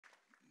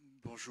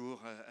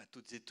bonjour à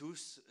toutes et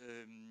tous.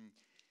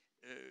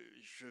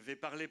 Je vais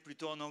parler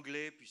plutôt en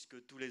anglais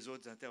puisque tous les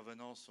autres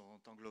intervenants sont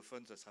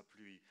anglophones, ça sera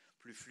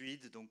plus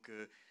fluide. Donc,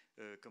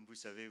 comme vous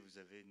savez, vous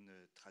avez une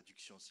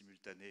traduction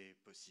simultanée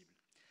possible.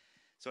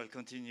 So I'll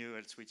continue,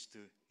 I'll switch to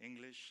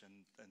English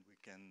and we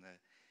can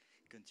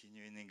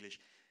continue in English.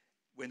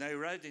 When I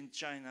arrived in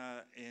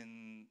China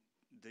in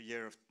the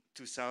year of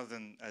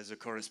 2000 as a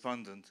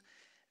correspondent,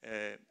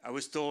 I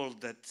was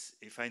told that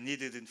if I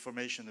needed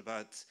information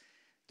about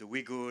the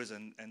Uyghurs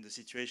and the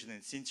situation in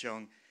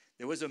Xinjiang,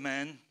 there was a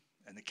man,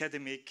 an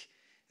academic,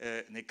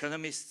 an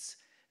economist,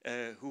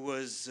 who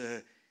was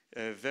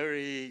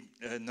very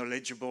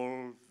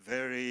knowledgeable,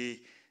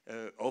 very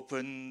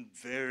open,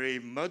 very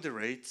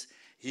moderate.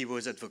 He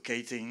was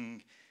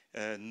advocating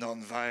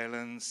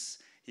non-violence.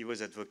 He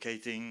was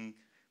advocating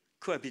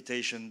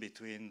cohabitation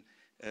between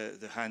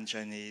the Han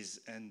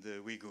Chinese and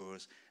the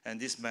Uyghurs. And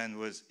this man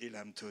was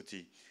Ilham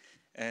Tohti.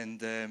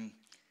 And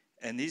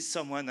he's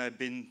someone I've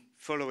been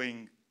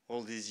following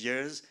all these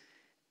years.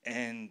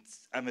 And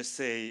I must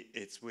say,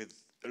 it's with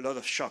a lot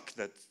of shock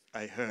that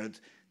I heard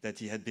that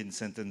he had been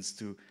sentenced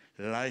to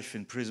life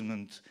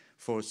imprisonment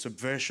for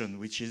subversion,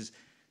 which is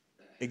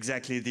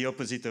exactly the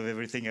opposite of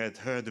everything I had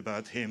heard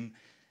about him.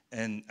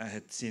 And I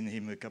had seen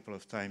him a couple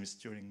of times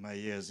during my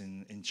years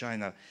in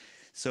China.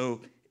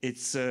 So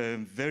it's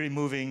very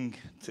moving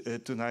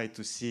tonight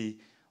to see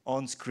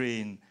on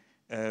screen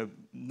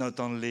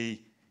not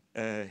only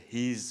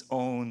his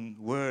own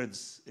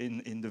words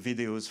in the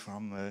videos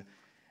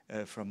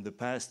from the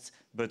past,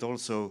 but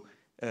also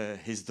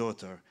his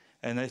daughter.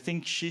 And I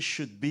think she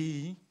should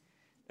be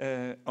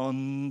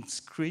on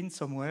screen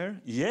somewhere.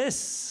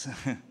 Yes!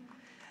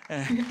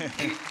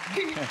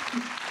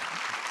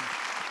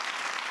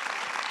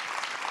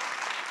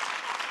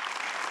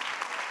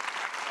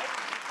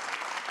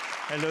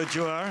 Hello,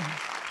 Joar.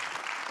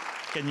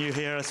 Can you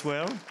hear us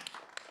well?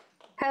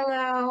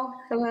 Hello.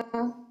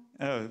 Hello.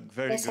 Oh,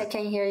 very yes, good. I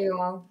can hear you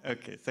all.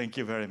 Okay, thank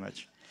you very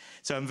much.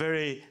 So I'm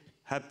very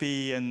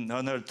happy and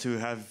honored to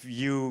have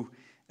you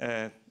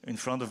in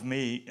front of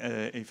me,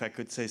 if I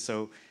could say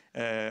so,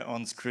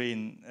 on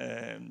screen,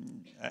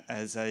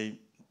 as I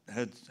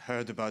had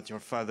heard about your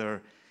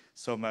father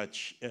so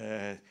much,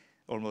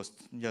 almost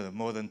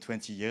more than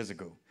 20 years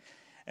ago.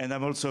 And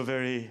I'm also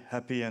very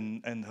happy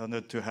and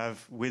honored to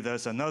have with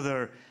us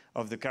another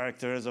of the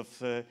characters of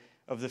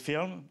the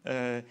film,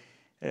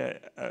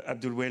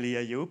 Abdulweli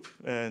Ayoub,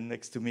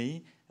 next to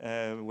me.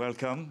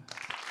 Welcome.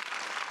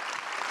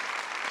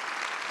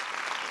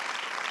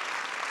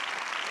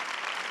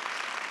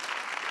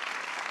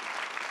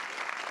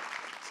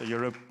 So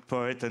you're a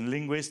poet and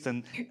linguist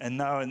and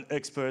now an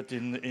expert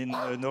in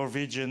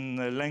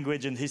Norwegian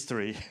language and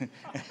history.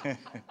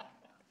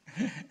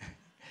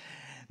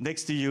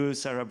 Next to you,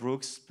 Sarah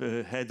Brooks,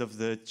 head of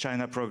the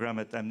China program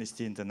at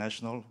Amnesty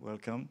International.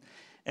 Welcome.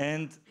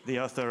 And the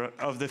author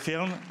of the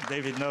film,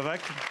 David Novak.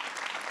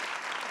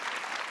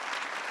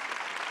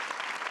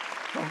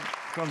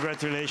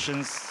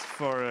 Congratulations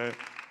for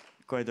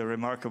quite a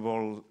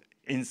remarkable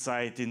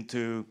insight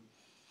into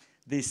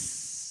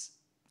this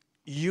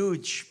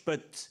huge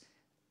but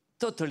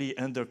totally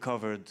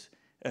undercovered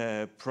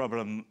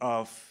problem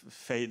of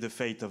the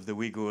fate of the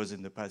Uyghurs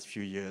in the past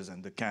few years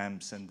and the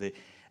camps and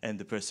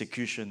the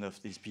persecution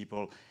of these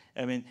people.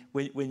 I mean,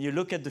 when you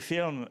look at the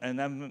film, and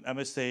I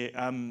must say,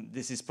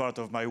 this is part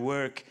of my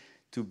work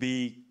to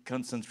be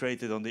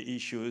concentrated on the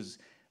issues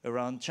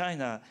around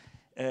China.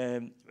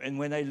 And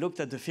when I looked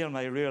at the film,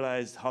 I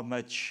realized how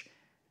much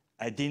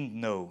I didn't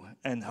know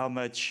and how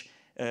much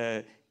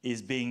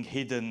is being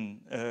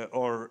hidden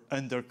or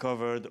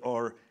undercovered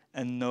or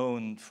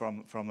unknown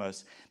from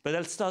us. But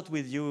I'll start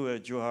with you,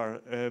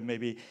 Johar,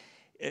 maybe.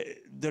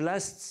 The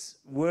last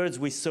words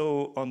we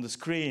saw on the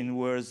screen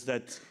was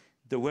that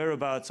the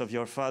whereabouts of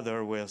your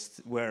father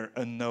were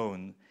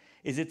unknown.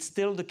 Is it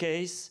still the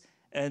case?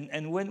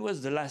 And when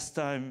was the last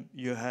time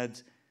you had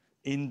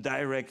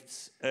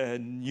indirect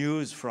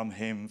news from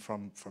him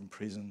from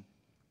prison?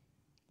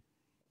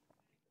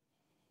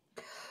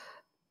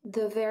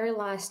 The very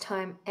last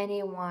time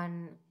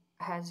anyone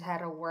has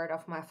had a word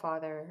of my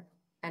father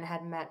and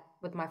had met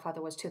with my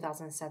father was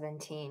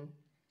 2017.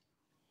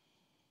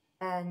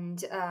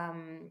 And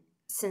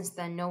since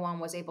then, no one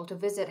was able to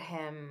visit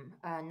him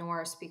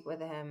nor speak with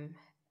him.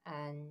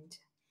 And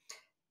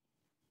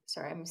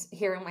sorry, I'm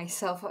hearing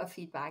myself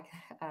feedback,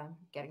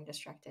 getting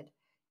distracted.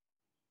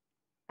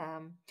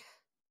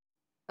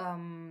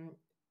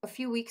 A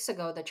few weeks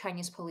ago, the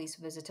Chinese police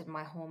visited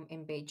my home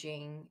in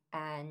Beijing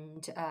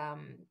and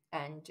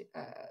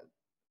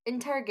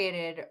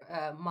interrogated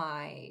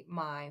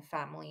my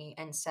family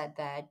and said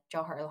that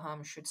Jawhar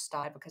Ilham should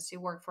stop because he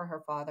worked for her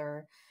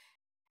father,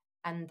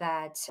 and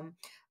that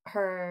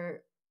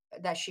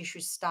she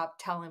should stop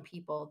telling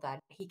people that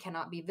he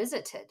cannot be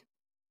visited,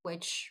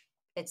 which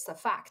it's the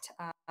fact.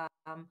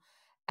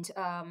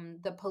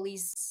 The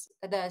police,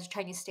 the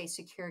Chinese state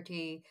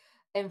security,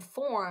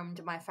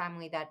 informed my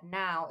family that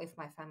now, if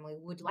my family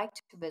would like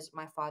to visit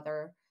my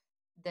father,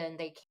 then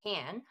they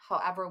can.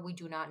 However, we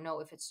do not know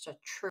if it's the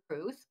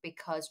truth,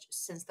 because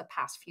since the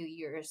past few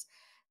years,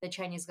 the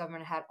Chinese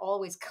government had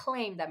always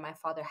claimed that my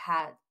father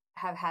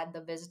have had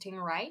the visiting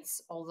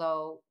rights,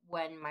 although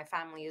when my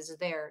family is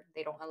there,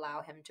 they don't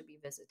allow him to be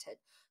visited.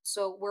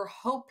 So we're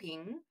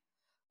hoping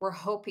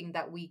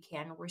that we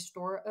can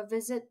restore a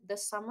visit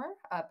this summer,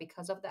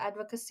 because of the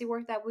advocacy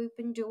work that we've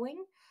been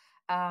doing.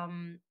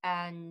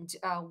 And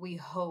we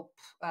hope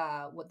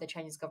what the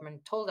Chinese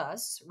government told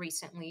us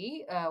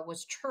recently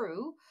was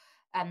true,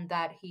 and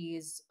that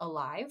he's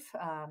alive.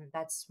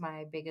 That's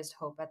my biggest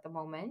hope at the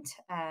moment.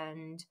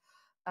 And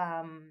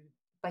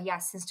but yeah,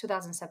 since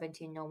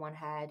 2017, no one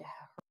had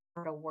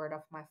heard a word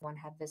of my one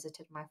had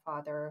visited my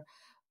father.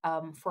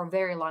 For a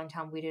very long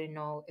time, we didn't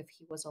know if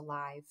he was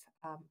alive,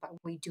 but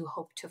we do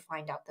hope to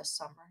find out this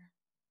summer.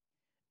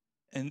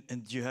 And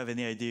do you have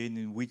any idea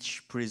in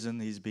which prison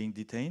he's being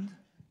detained?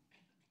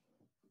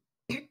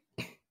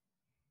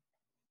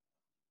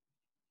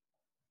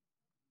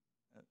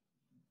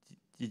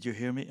 Did you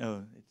hear me?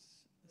 Oh, it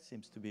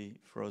seems to be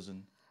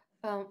frozen.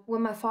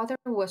 When my father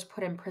was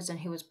put in prison,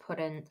 he was put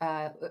in.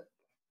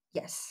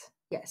 Yes,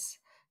 yes.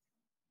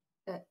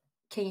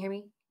 Can you hear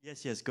me?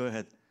 Yes, go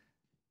ahead.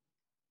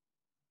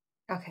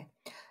 Okay.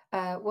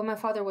 When my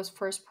father was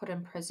first put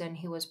in prison,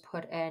 he was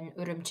put in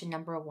Urumqi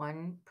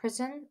 #1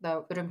 prison,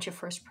 the Urumqi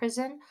first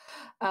prison.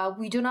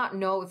 We do not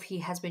know if he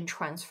has been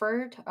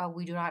transferred.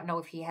 We do not know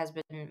if he has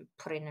been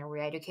put in a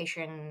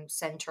re-education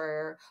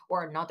center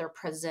or another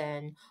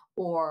prison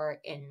or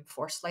in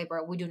forced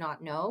labor. We do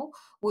not know.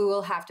 We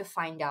will have to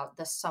find out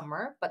this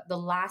summer. But the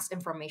last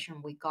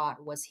information we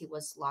got was he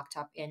was locked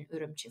up in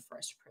Urumqi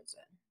first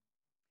prison.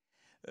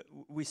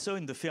 We saw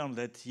in the film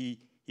that he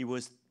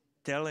was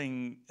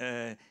telling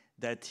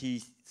that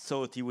he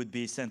thought he would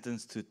be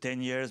sentenced to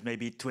 10 years,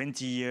 maybe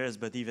 20 years,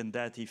 but even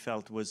that he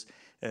felt was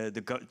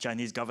the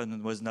Chinese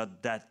government was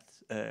not that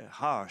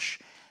harsh.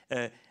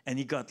 And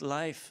he got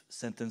life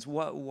sentence.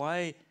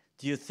 Why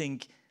do you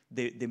think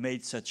they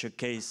made such a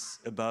case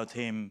about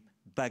him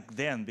back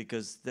then?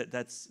 Because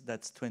that's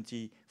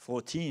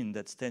 2014,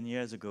 that's 10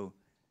 years ago.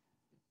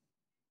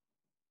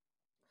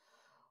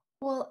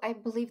 Well, I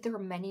believe there are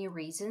many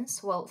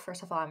reasons. Well,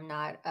 first of all, I'm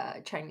not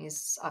a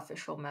Chinese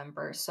official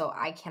member, so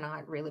I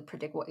cannot really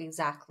predict what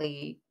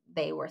exactly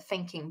they were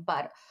thinking.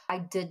 But I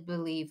did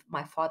believe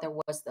my father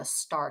was the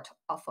start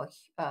of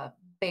a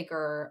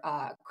bigger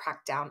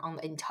crackdown on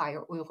the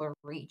entire Uyghur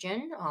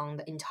region, on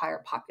the entire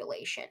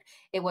population.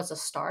 It was a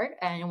start,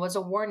 and it was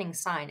a warning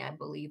sign, I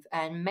believe.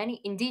 And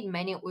many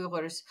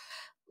Uyghurs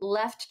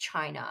left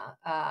China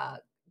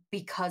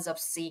because of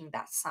seeing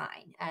that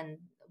sign. And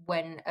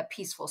when a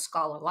peaceful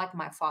scholar like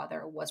my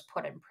father was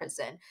put in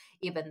prison,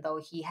 even though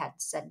he had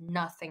said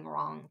nothing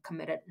wrong,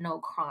 committed no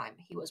crime,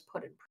 he was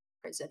put in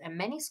prison. And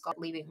many scholars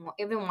leaving,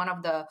 even one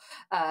of the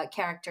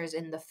characters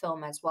in the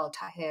film as well,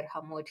 Tahir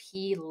Hamud,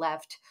 he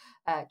left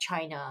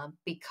China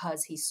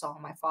because he saw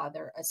my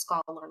father, a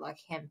scholar like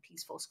him,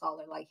 peaceful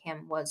scholar like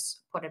him,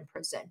 was put in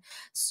prison.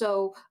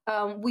 So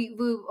we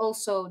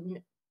also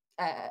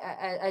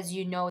as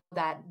you know,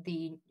 that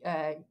the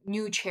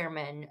new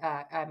chairman,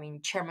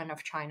 chairman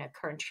of China,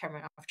 current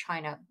chairman of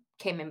China,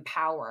 came in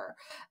power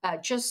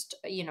just,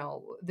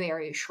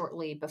 very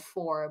shortly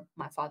before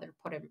my father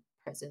put in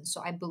prison.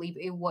 So I believe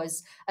it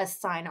was a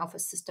sign of a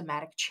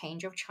systematic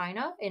change of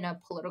China in a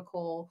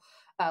political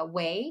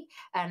way,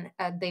 and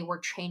they were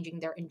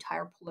changing their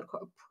entire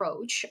political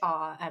approach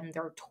and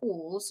their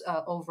tools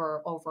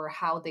over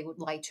how they would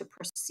like to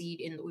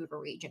proceed in the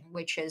Uyghur region,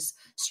 which is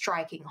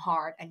striking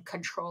hard and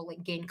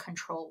gain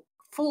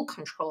full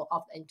control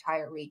of the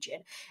entire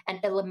region, and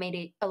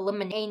eliminate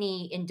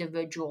any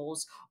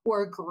individuals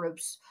or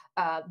groups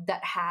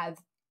that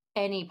have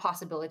any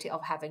possibility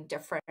of having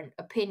different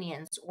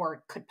opinions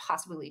or could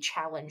possibly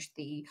challenge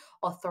the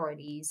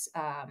authorities'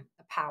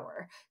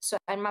 power. So,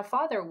 and my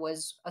father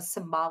was a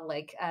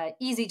symbolic,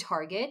 easy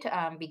target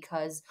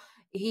because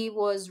he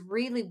was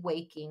really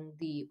waking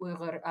the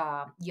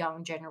Uyghur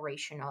young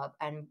generation up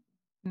and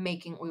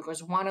making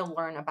Uyghurs want to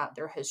learn about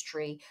their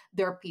history,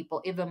 their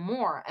people even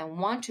more, and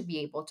want to be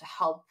able to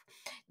help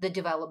the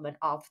development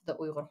of the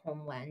Uyghur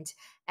homeland.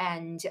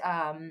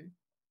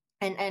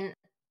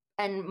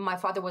 And my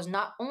father was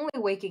not only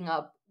waking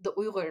up the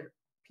Uyghur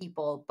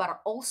people,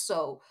 but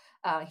also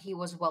he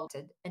was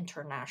welcomed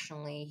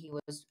internationally. He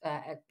was,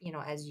 as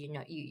you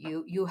know,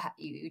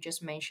 you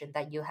just mentioned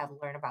that you have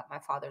learned about my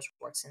father's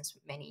work since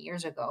many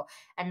years ago,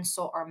 and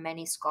so are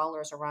many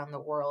scholars around the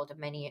world.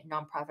 Many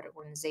nonprofit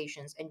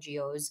organizations,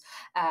 NGOs,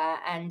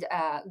 and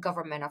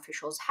government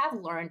officials have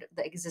learned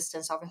the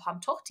existence of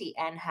Ilham Tohti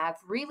and have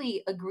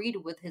really agreed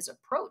with his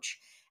approach.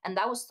 And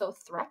that was so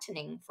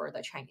threatening for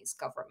the Chinese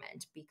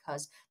government,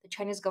 because the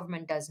Chinese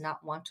government does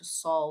not want to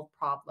solve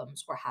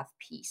problems or have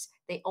peace.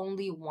 They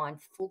only want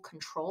full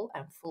control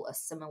and full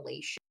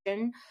assimilation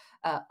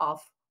of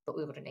the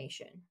Uyghur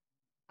nation,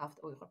 of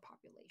the Uyghur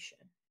population.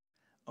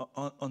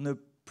 On a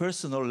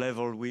personal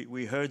level,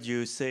 we heard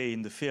you say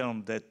in the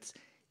film that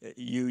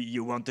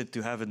you wanted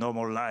to have a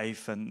normal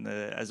life and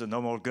as a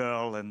normal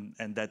girl, and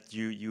that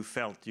you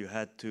felt you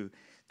had to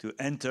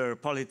enter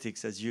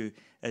politics, as you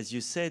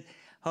said.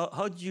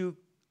 How do you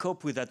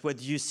cope with that? What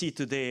do you see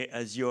today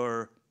as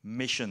your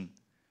mission?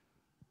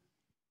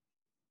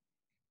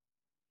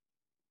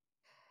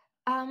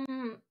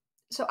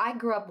 So I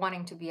grew up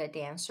wanting to be a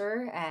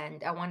dancer,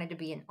 and I wanted to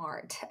be in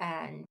art,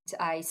 and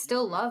I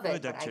still love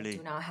it, but Actually, I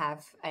do not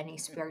have any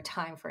spare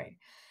time for it.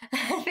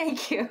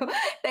 Thank you.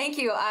 Thank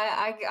you.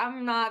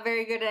 I'm not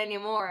very good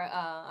anymore.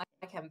 I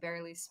can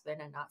barely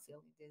spin and not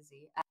feel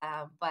dizzy.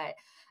 But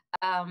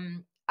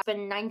I've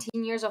been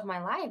 19 years of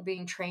my life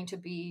being trained to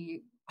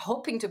be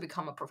hoping to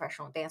become a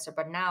professional dancer,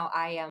 but now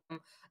I am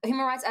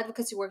human rights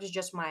advocacy work is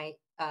just my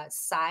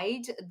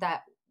side,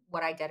 that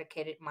what I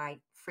dedicated my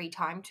free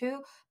time to.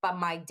 But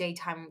my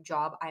daytime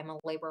job, I'm a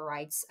labor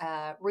rights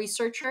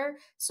researcher.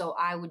 So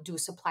I would do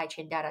supply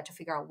chain data to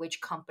figure out which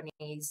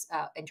companies,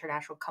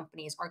 international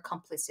companies, are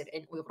complicit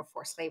in Uyghur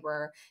forced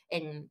labor,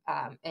 in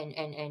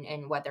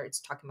whether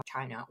it's talking about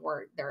China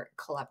or they're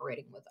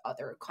collaborating with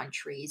other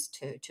countries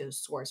to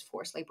source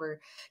forced labor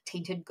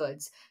tainted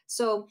goods.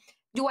 So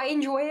do I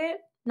enjoy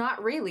it?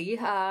 Not really.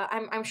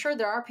 I'm sure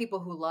there are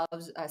people who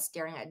love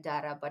staring at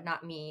data, but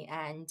not me.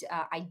 And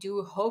I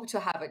do hope to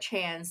have a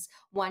chance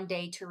one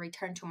day to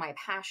return to my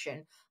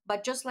passion.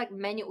 But just like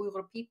many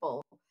Uyghur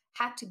people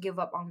had to give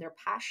up on their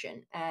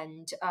passion,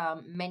 and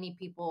many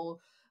people,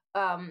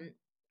 um,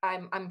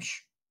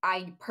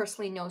 I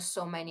personally know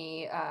so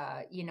many,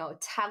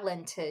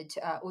 talented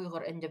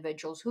Uyghur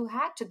individuals who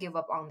had to give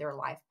up on their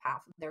life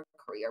path, their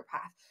career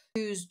path,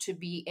 choose to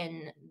be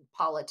in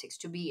politics,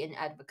 to be in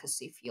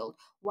advocacy field.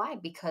 Why?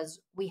 Because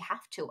we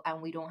have to,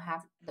 and we don't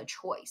have the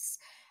choice.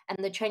 And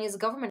the Chinese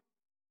government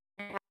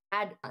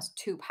had us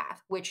two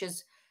paths, which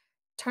is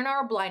turn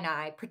our blind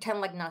eye,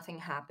 pretend like nothing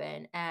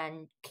happened,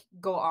 and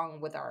go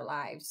on with our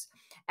lives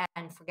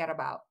and forget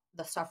about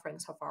the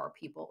sufferings of our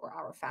people or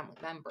our family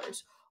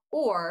members.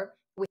 Or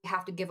we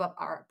have to give up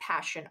our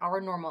passion,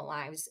 our normal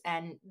lives,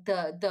 and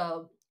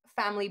the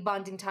family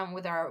bonding time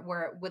with our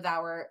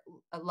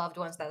loved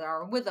ones that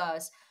are with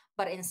us,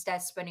 but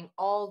instead spending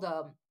all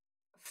the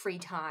free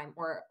time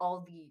or all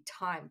the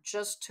time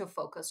just to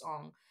focus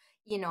on,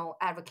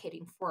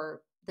 advocating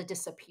for the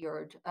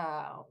disappeared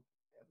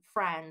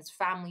friends,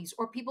 families,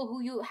 or people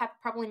who you have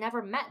probably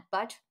never met,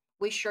 but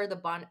we share the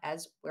bond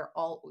as we're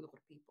all Uyghur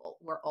people,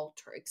 we're all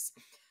Turks.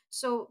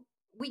 So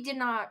we did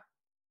not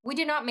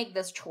make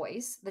this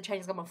choice. The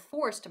Chinese government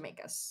forced to make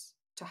us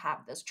to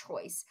have this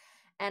choice.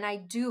 And I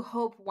do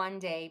hope one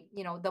day,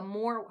 the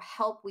more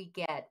help we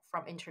get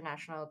from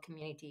international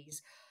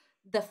communities,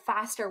 the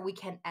faster we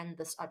can end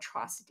this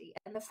atrocity,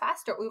 and the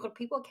faster Uyghur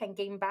people can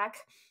gain back,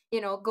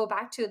 go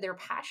back to their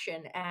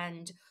passion.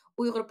 And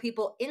Uyghur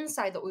people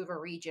inside the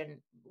Uyghur region,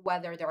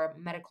 whether they're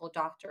medical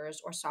doctors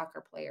or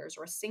soccer players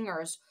or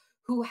singers,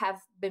 who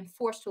have been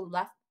forced to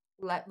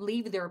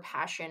leave their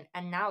passion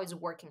and now is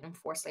working in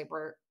forced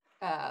labor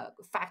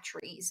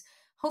factories.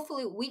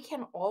 Hopefully, we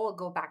can all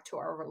go back to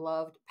our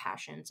loved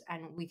passions,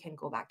 and we can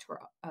go back to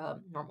our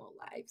normal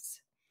lives.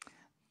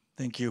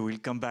 Thank you. We'll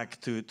come back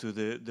to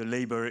the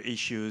labor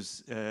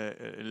issues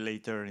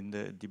later in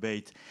the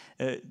debate.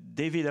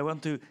 David, I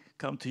want to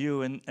come to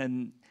you,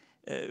 and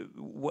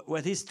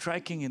what is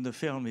striking in the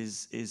film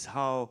is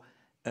how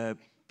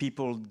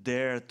people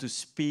dare to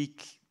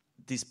speak,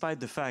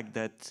 despite the fact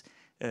that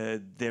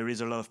there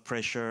is a lot of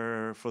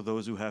pressure for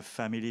those who have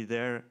family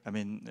there. I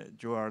mean,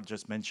 Joar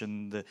just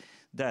mentioned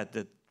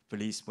that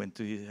police went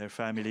to her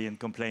family and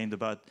complained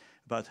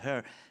about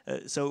her.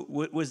 So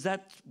was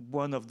that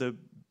one of the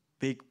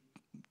big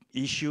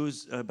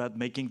issues about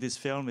making this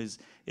film, is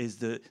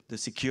the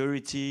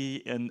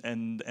security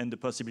and the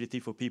possibility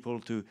for people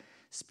to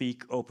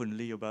speak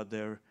openly about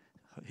their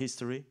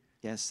history?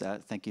 Yes,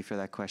 thank you for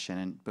that question.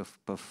 And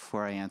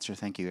before I answer,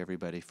 thank you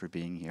everybody for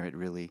being here. It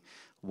really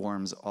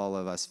warms all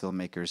of us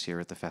filmmakers here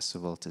at the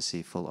festival to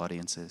see full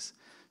audiences.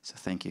 So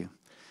thank you.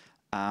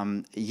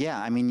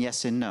 Yeah, I mean,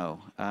 yes and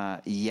no.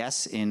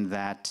 Yes, in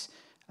that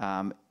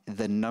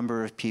the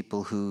number of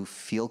people who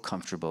feel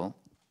comfortable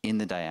in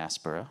the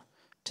diaspora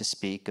to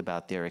speak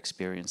about their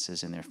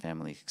experiences and their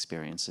family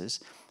experiences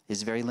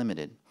is very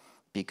limited,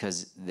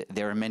 because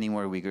there are many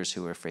more Uyghurs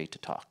who are afraid to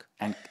talk,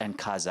 and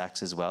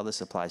Kazakhs as well.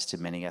 This applies to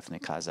many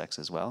ethnic Kazakhs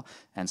as well,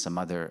 and some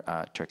other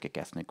Turkic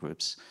ethnic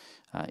groups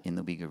in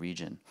the Uyghur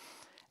region.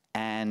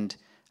 And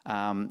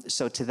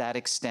so to that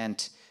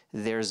extent,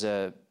 there's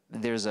a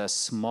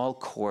small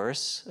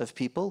chorus of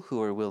people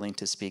who are willing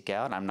to speak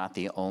out. I'm not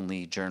the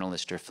only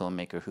journalist or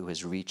filmmaker who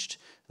has reached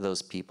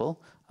those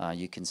people.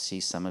 You can see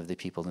some of the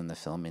people in the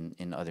film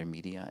in other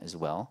media as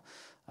well.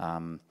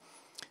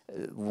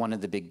 One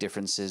of the big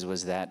differences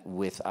was that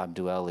with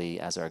Abdueli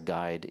as our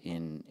guide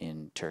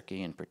in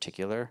Turkey in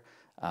particular,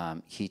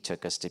 he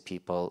took us to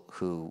people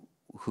who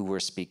were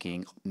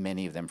speaking,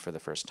 many of them for the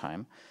first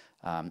time,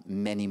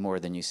 many more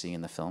than you see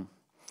in the film.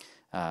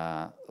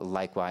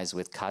 Likewise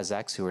with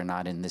Kazakhs, who are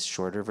not in this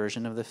shorter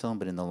version of the film,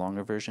 but in the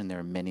longer version, there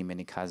are many,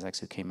 many Kazakhs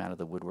who came out of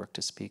the woodwork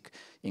to speak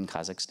in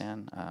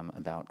Kazakhstan.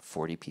 About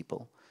 40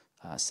 people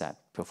sat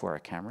before our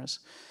cameras.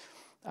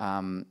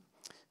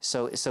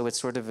 So it's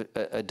sort of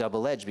a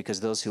double edge, because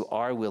those who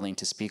are willing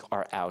to speak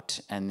are out,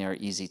 and they're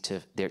easy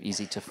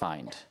to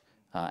find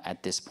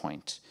at this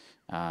point.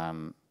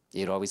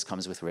 It always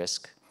comes with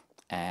risk,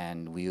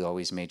 and we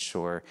always made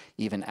sure,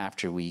 even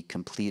after we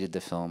completed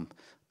the film,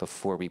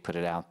 before we put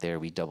it out there,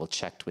 we double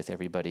checked with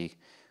everybody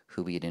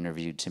who we had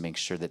interviewed to make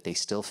sure that they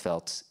still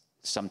felt,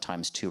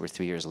 sometimes 2 or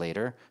 3 years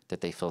later,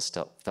 that they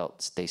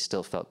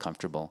still felt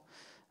comfortable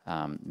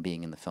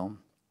being in the film.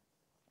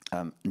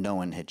 No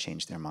one had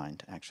changed their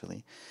mind,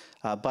 actually.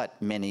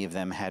 But many of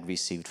them had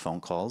received phone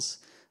calls,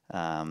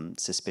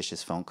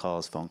 suspicious phone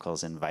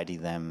calls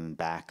inviting them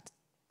back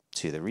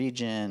to the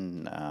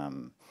region,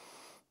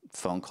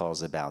 phone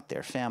calls about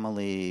their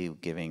family,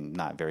 giving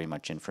not very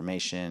much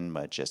information,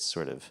 but just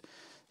sort of,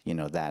 you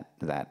know, that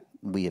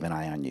we have an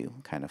eye on you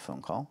kind of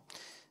phone call.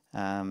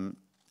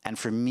 And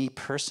for me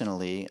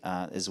personally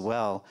as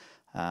well,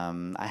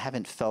 I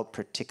haven't felt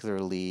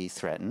particularly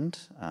threatened.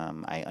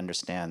 I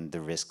understand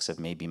the risks of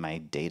maybe my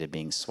data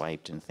being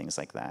swiped and things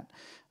like that.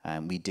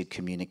 We did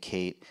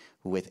communicate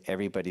with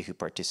everybody who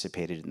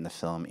participated in the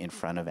film in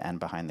front of and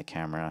behind the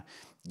camera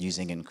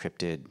using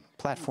encrypted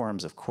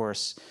platforms, of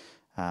course.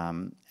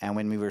 And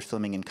when we were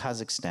filming in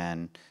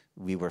Kazakhstan,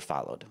 we were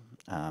followed.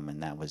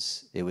 And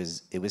it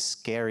was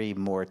scary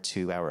more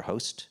to our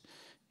host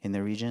in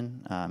the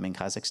region in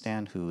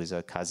Kazakhstan, who is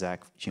a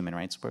Kazakh human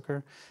rights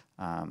worker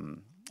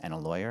and a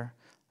lawyer.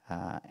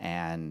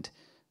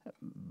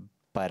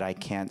 But I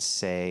can't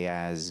say,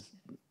 as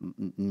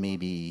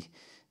maybe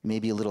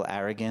a little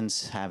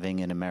arrogance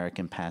having an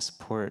American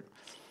passport,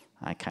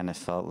 I kind of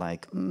felt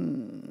like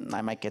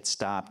I might get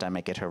stopped, I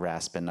might get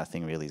harassed, but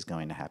nothing really is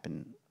going to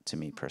happen to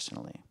me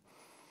personally.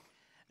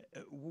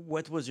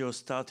 What was your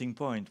starting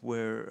point?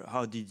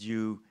 How did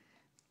you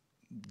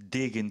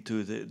dig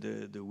into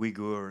the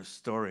Uyghur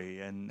story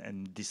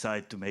and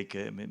decide to make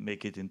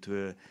it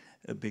into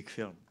a big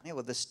film? Yeah,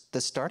 well,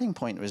 the starting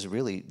point was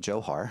really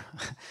Johar,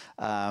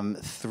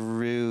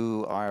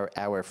 through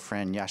our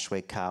friend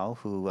Yashwe Kao,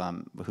 who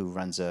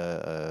runs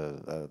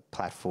a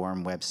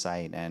platform,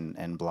 website,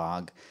 and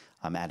blog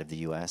out of the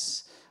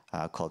U.S.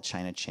 Called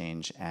China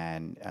Change,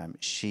 and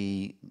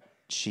she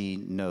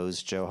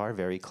knows Johar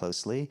very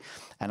closely,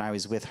 and I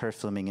was with her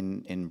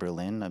filming in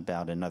Berlin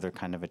about another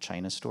kind of a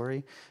China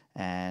story,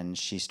 and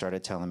she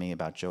started telling me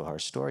about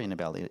Johar's story and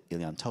about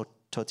Ilhan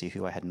Tohti,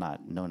 who I had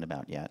not known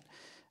about yet.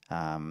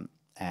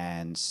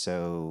 And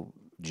so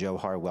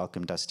Johar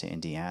welcomed us to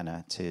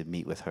Indiana to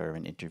meet with her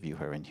and interview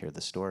her and hear the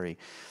story.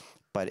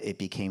 But it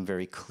became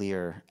very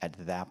clear at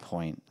that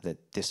point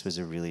that this was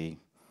a really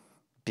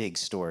big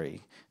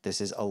story.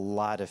 This is a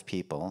lot of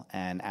people.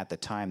 And at the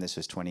time, this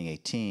was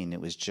 2018, it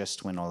was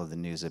just when all of the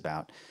news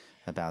about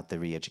the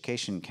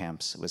re-education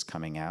camps was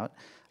coming out.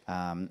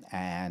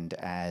 And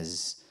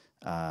as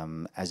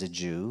a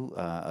Jew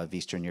of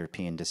Eastern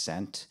European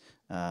descent,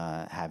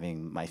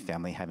 my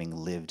family having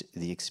lived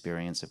the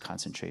experience of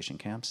concentration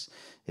camps,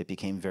 it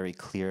became very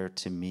clear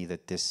to me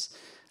that this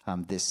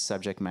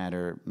subject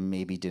matter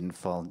maybe didn't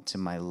fall into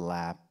my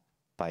lap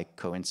by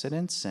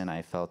coincidence, and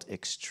I felt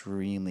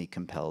extremely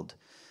compelled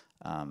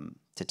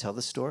to tell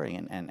the story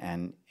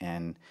and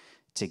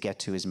to get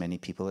to as many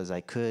people as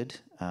I could,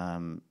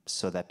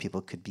 so that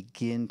people could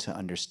begin to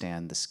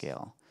understand the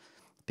scale.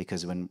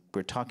 Because when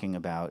we're talking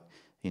about,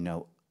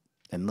 1.5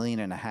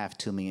 million,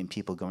 2 million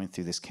people going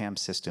through this camp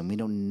system, we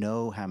don't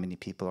know how many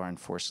people are in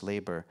forced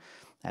labor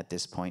at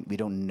this point. We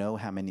don't know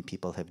how many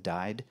people have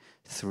died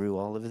through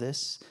all of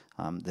this.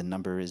 The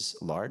number is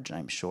large,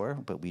 I'm sure,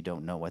 but we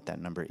don't know what that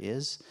number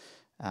is.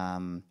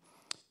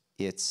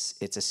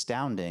 It's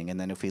astounding. And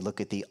then if we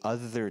look at the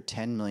other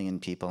 10 million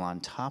people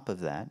on top of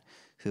that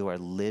who are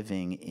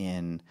living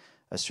in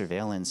a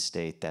surveillance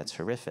state that's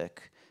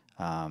horrific,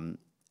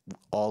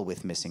 all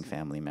with missing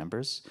family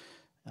members,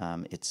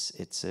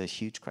 it's a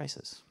huge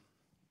crisis.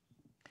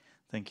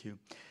 Thank you.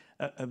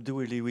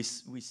 Abdouali,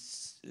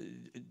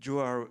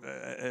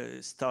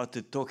 Johar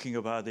started talking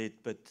about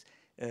it, but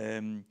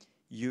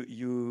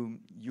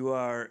you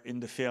are in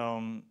the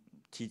film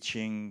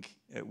teaching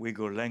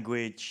Uyghur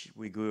language,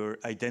 Uyghur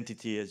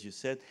identity, as you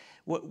said.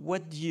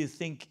 What do you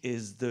think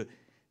is the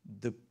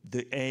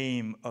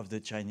aim of the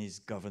Chinese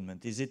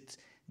government? Is it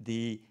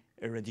the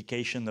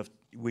eradication of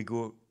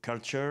Uyghur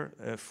culture,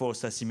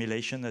 forced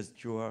assimilation, as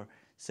Johar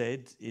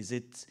said? Is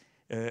it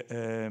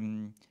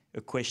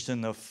a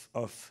question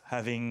of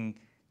having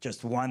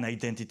just one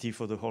identity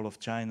for the whole of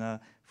China,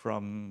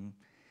 from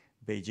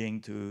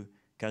Beijing to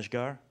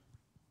Kashgar?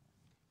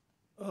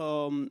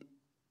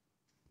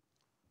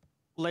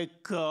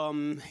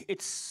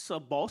 It's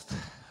both.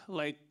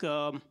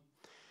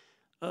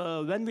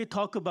 When we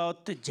talk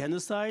about the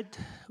genocide,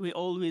 we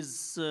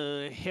always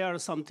hear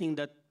something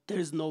that there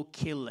is no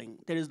killing,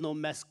 there is no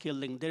mass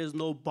killing, there is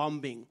no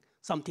bombing,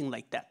 something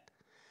like that.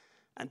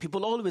 And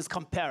people always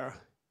compare.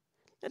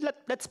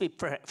 Let's be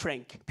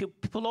frank.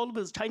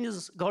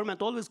 Chinese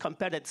government always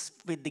compare that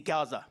with the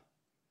Gaza.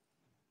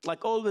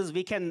 Like always,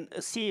 we can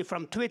see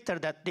from Twitter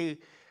that they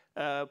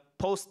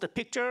post the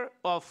picture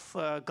of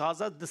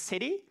Gaza, the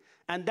city,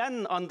 And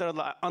then under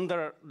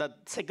the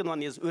second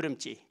one is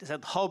Urumqi. They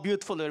said how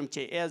beautiful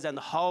Urumqi is and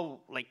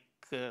how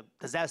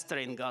disaster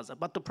in Gaza.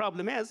 But the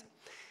problem is,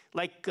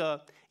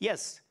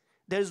 yes,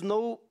 there's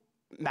no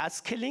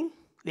mass killing.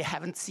 They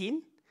haven't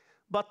seen.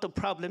 But the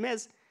problem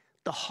is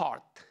the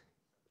heart.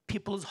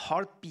 People's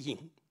heart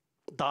being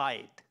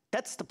died.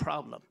 That's the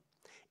problem.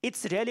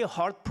 It's really a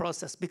hard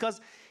process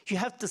because you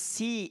have to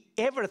see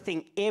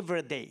everything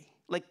every day.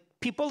 Like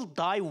people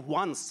die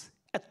once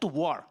at the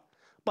war,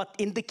 but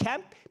in the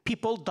camp,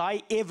 people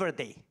die every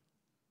day.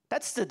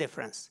 That's the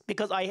difference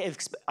because I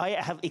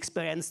have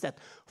experienced that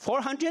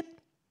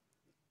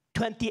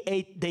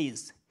 428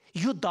 days,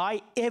 you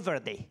die every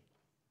day.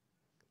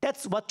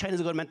 That's what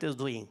Chinese government is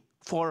doing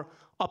for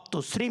up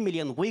to 3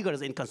 million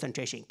Uyghurs in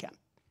concentration camp.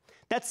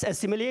 That's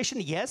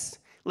assimilation, yes.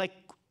 Like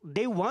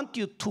they want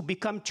you to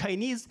become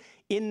Chinese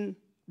in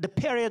the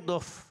period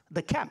of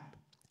the camp.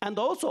 And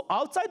also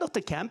outside of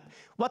the camp,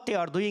 what they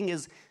are doing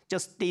is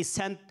just they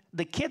send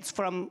the kids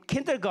from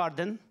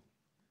kindergarten,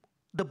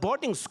 the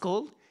boarding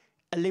school,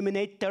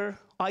 eliminate their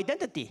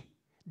identity.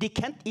 They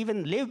can't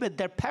even live with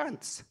their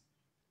parents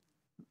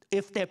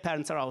if their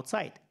parents are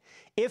outside.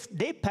 If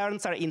their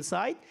parents are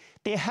inside,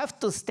 they have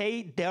to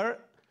stay there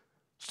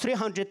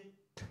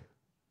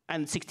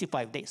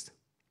 365 days.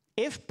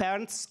 If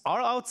parents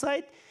are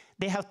outside,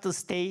 they have to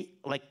stay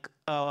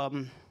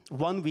 1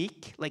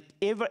 week,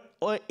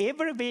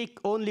 every week,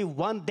 only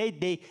 1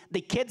 day,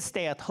 the kids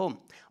stay at home.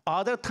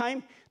 Other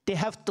time, they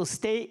have to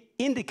stay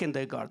in the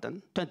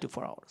kindergarten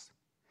 24 hours.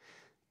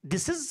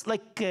 This is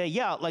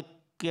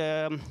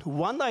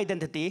one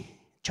identity,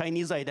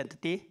 Chinese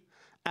identity,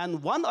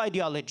 and one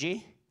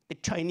ideology, the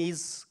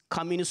Chinese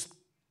communist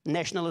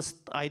nationalist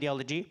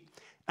ideology,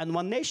 and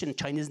one nation,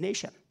 Chinese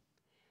nation.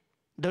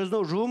 There's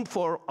no room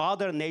for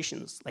other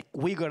nations like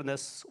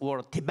Uyghurness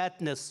or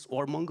Tibetness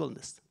or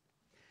Mongolness.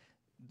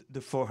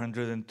 The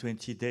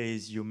 420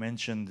 days you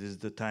mentioned is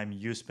the time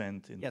you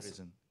spent in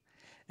prison.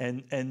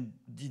 And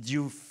did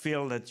you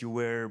feel that you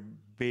were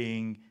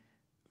being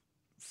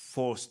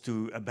forced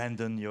to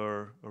abandon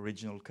your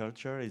original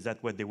culture? Is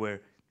that what they were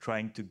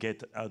trying to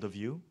get out of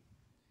you?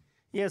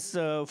 Yes,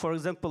 for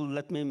example,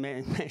 let me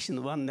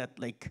mention one that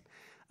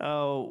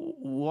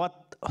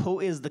who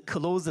is the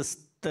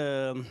closest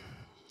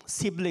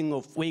sibling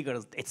of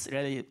Uyghurs? It's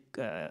really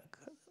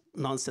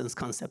nonsense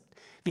concept.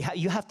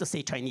 You have to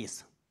say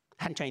Chinese,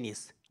 Han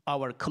Chinese,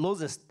 our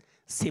closest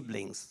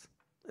siblings.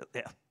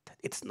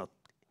 It's not.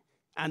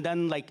 And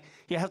then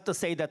you have to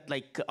say that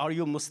are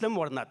you Muslim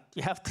or not?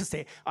 You have to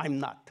say, I'm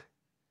not.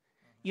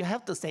 You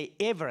have to say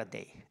every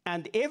day.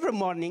 And every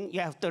morning you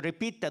have to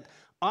repeat that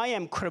I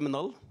am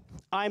criminal,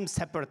 I'm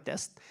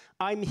separatist,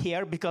 I'm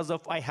here because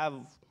of I have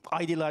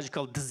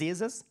ideological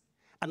diseases,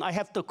 and I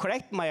have to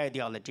correct my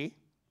ideology.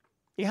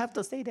 You have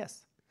to say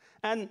this.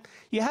 And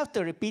you have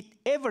to repeat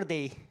every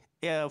day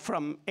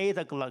from 8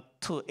 o'clock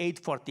to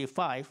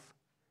 8:45,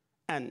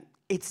 and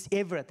it's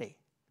every day.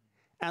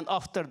 And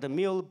after the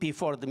meal,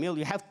 before the meal,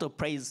 you have to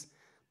praise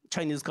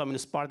Chinese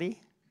Communist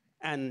Party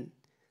and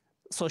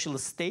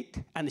Socialist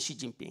State and Xi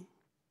Jinping.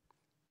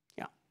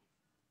 Yeah.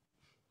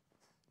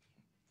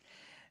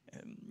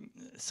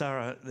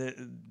 Sarah,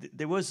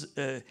 there was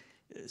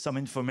some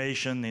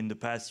information in the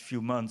past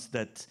few months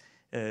that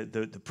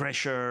the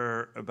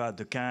pressure about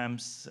the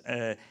camps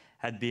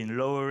had been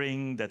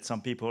lowering, that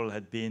some people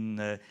had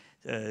been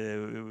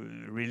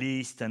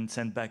released and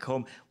sent back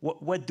home.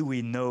 What do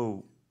we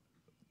know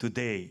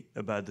today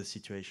about the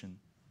situation?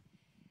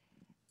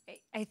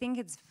 I think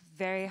it's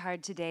very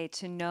hard today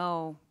to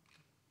know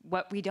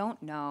what we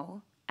don't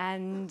know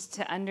and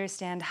to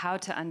understand how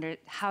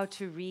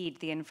to read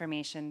the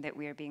information that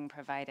we are being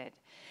provided.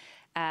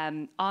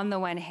 On the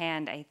one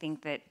hand, I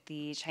think that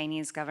the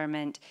Chinese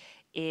government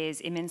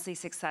is immensely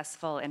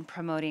successful in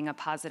promoting a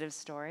positive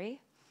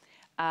story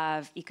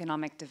of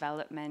economic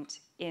development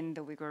in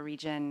the Uyghur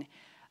region,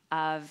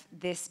 of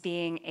this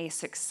being a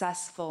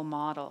successful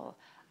model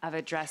of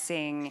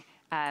addressing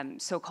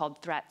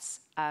so-called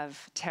threats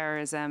of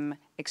terrorism,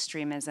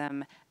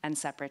 extremism, and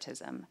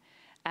separatism.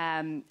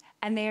 And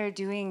they are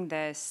doing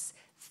this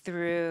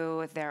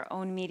through their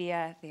own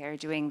media. They are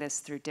doing this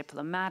through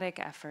diplomatic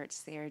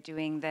efforts. They are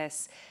doing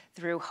this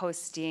through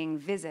hosting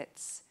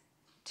visits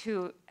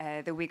to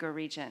the Uyghur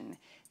region.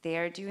 They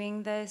are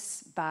doing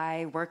this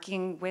by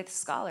working with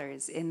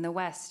scholars in the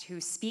West who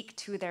speak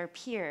to their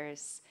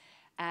peers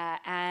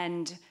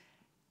and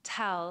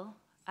tell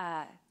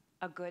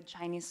a good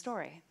Chinese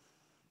story.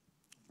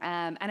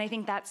 And I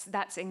think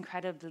that's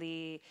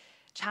incredibly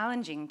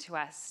challenging to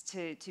us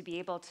to be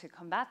able to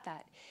combat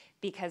that,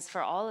 because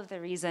for all of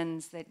the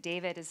reasons that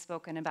David has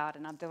spoken about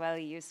and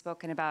Abdulwali, you've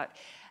spoken about,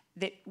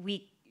 that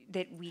we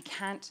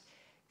can't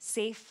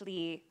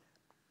safely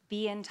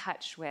be in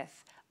touch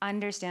with,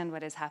 understand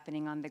what is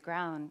happening on the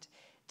ground,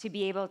 to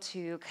be able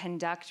to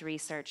conduct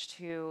research,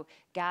 to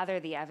gather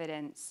the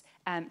evidence,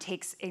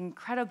 takes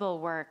incredible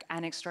work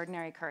and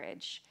extraordinary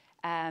courage.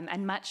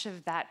 And much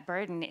of that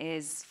burden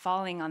is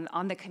falling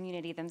on the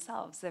community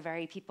themselves, the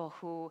very people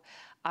who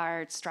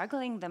are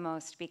struggling the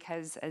most,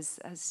 because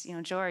as you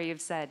know, Jor,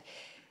 you've said,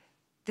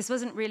 this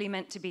wasn't really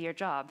meant to be your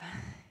job.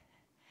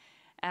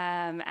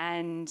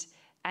 And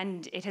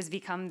it has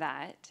become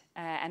that.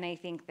 And I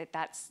think that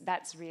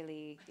that's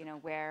really,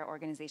 where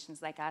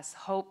organizations like us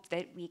hope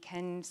that we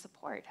can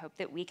support, hope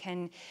that we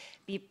can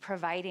be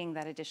providing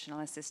that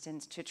additional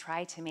assistance to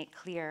try to make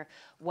clear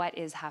what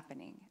is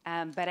happening.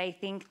 But I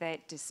think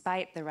that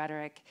despite the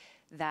rhetoric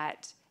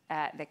that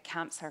the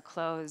camps are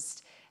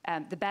closed,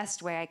 the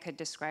best way I could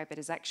describe it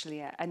is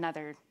actually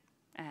another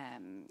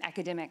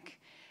academic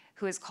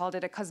who has called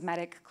it a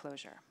cosmetic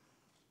closure.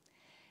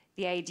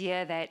 The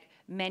idea that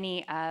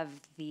many of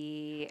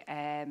the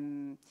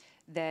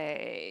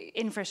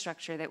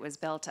infrastructure that was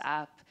built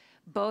up,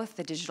 both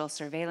the digital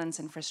surveillance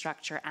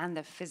infrastructure and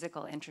the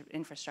physical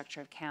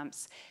infrastructure of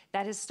camps,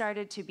 that has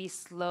started to be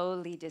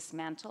slowly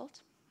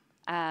dismantled,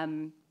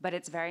 but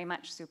it's very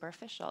much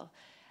superficial.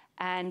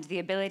 And the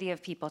ability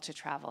of people to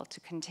travel, to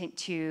continue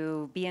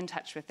to be in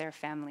touch with their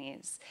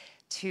families,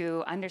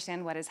 to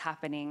understand what is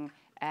happening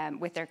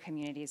with their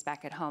communities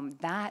back at home,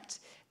 that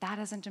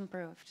hasn't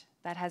improved.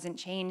 That hasn't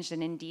changed,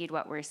 and indeed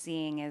what we're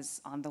seeing is,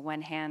 on the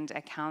one hand,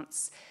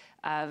 accounts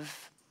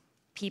of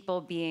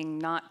people being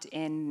not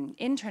in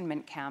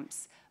internment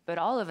camps, but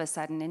all of a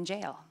sudden in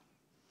jail,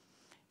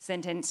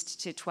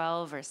 sentenced to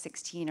 12 or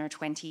 16 or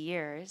 20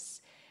 years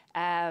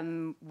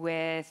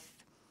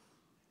with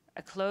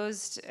a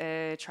closed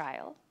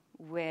trial,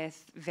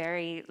 with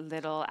very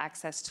little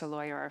access to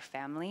lawyer or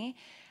family,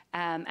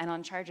 and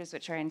on charges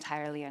which are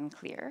entirely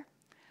unclear,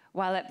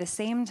 while at the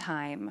same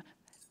time,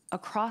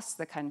 across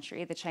the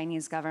country, the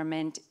Chinese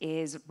government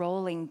is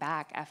rolling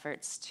back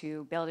efforts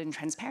to build in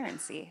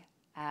transparency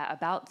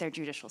about their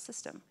judicial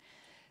system.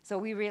 So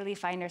we really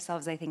find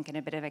ourselves, I think, in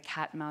a bit of a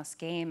cat-and-mouse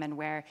game, and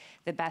where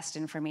the best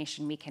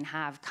information we can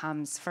have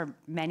comes for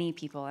many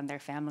people and their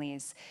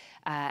families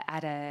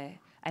at an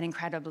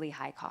incredibly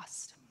high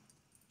cost.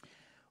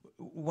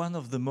 One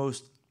of the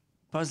most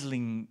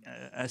puzzling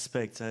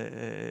aspects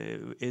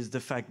is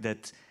the fact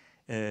that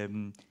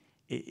the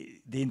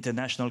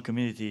international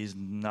community is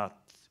not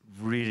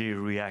really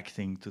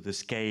reacting to the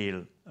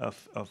scale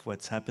of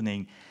what's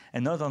happening.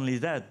 And not only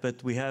that,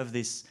 but we have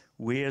this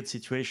weird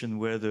situation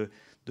where the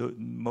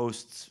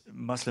most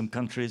Muslim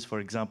countries, for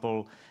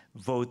example,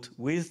 vote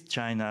with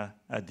China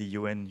at the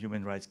UN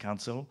Human Rights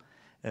Council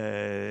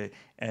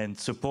and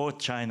support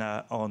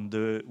China on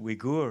the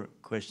Uyghur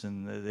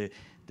question.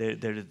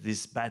 There is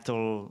this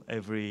battle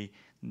every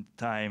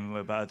time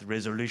about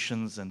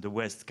resolutions, and the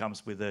West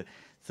comes with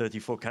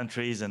 34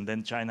 countries, and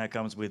then China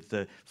comes with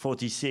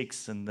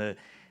 46, and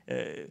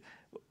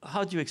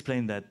how do you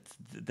explain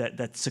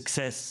that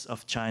success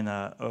of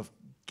China of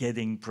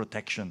getting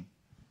protection?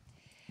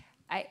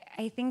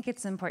 I think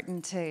it's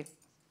important to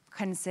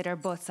consider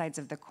both sides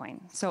of the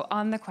coin. So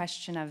on the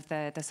question of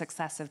the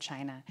success of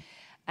China,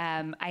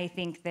 I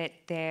think that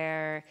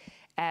there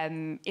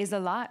is a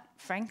lot,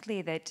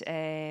 frankly, that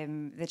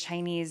the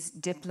Chinese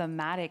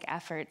diplomatic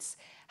efforts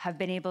have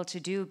been able to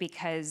do,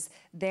 because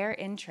their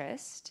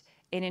interest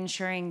in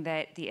ensuring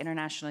that the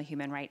international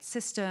human rights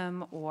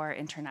system or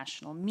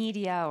international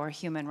media or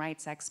human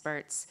rights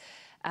experts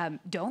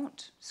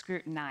don't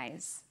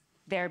scrutinize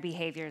their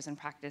behaviors and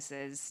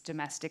practices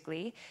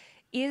domestically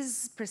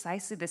is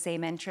precisely the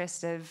same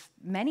interest of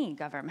many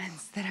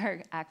governments that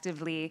are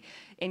actively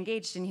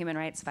engaged in human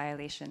rights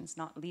violations,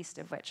 not least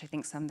of which I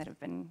think some that have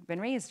been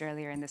raised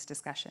earlier in this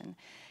discussion.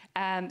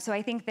 So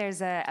I think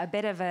there's a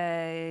bit of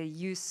a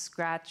you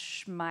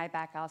scratch my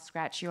back, I'll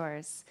scratch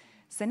yours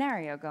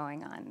scenario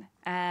going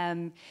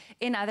on.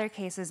 In other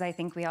cases, I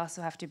think we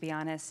also have to be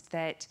honest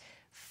that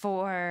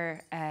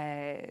for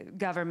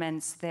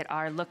governments that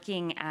are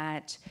looking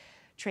at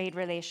trade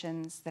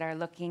relations, that are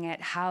looking at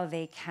how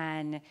they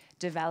can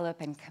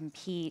develop and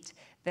compete,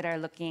 that are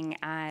looking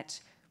at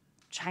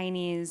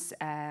Chinese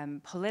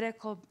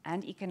political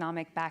and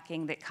economic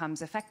backing that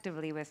comes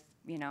effectively with,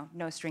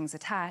 no strings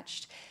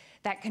attached,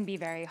 that can be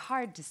very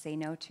hard to say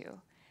no to.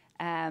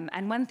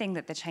 And one thing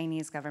that the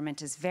Chinese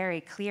government is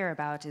very clear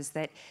about is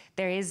that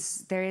there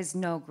is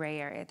no gray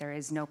area, there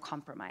is no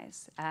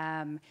compromise.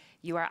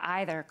 You are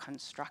either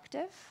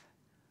constructive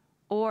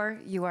or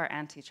you are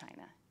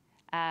anti-China.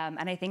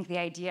 And I think the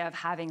idea of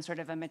having sort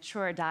of a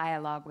mature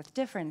dialogue with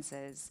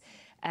differences,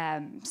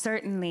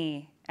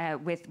 certainly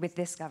with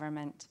this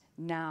government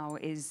now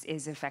is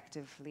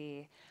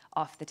effectively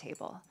off the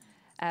table.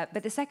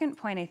 But the second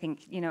point, I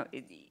think,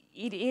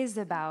 it is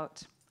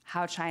about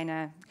how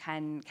China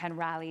can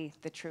rally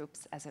the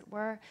troops, as it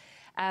were.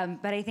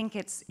 But I think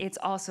it's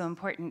also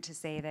important to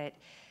say that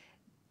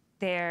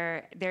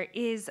there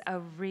is a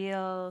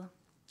real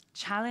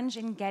challenge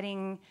in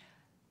getting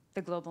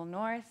the global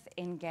north,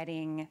 in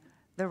getting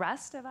the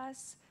rest of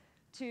us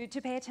to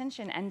pay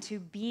attention and to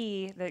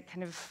be the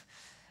kind of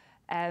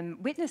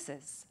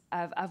witnesses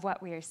of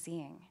what we are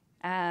seeing.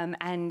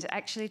 And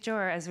actually,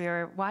 Jor, as we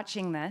were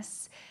watching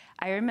this,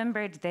 I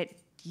remembered that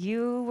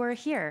you were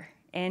here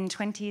in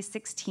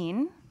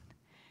 2016,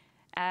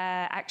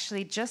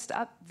 actually just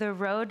up the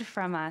road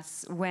from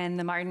us when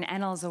the Martin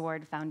Ennals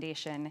Award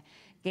Foundation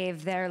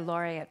gave their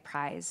laureate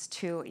prize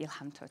to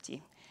Ilham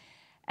Tohti.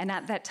 And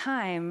at that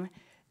time,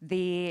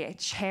 the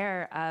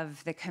chair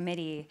of the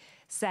committee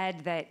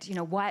said that, you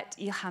know, what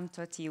Ilham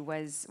Tohti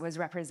was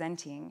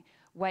representing,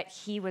 what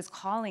he was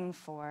calling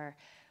for,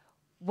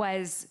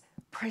 was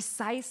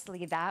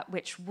precisely that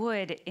which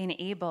would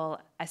enable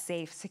a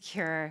safe,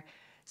 secure,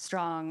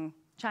 strong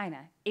China.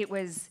 It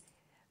was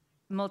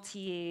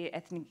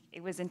multi-ethnic,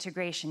 it was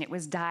integration, it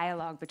was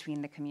dialogue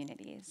between the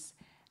communities.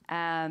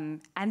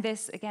 And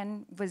this,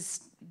 again,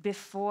 was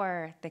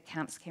before the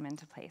camps came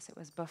into place. It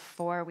was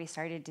before we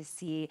started to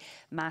see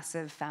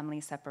massive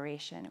family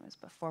separation. It was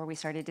before we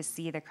started to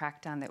see the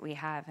crackdown that we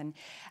have. And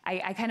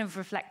I kind of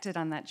reflected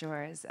on that,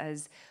 Jor,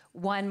 as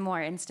one more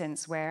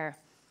instance where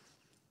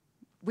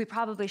we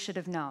probably should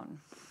have known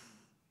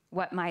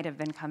what might have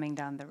been coming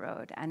down the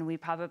road. And we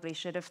probably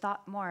should have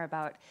thought more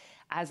about,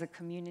 as a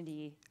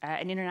community,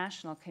 an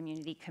international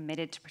community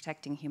committed to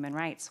protecting human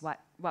rights, what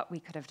we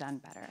could have done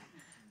better.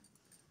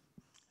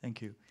 Thank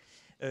you.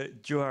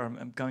 Joar,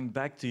 I'm coming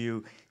back to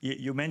you.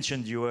 You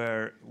mentioned you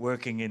were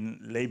working in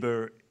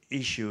labor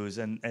issues,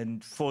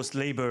 and forced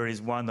labor is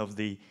one of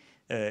the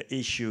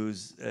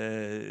issues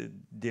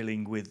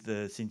dealing with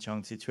the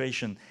Xinjiang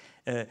situation.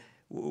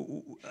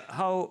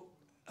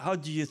 How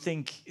do you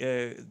think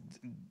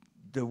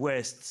the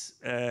West,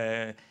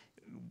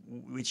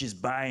 which is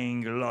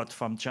buying a lot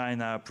from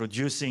China,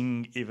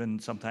 producing even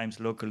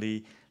sometimes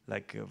locally,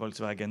 like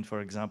Volkswagen,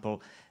 for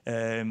example,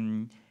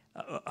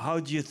 how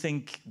do you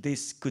think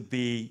this could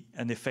be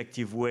an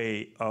effective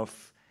way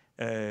of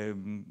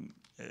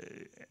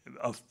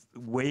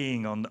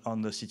weighing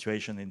on the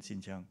situation in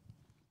Xinjiang?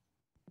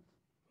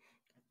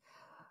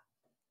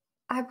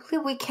 I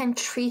believe we can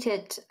treat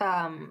it,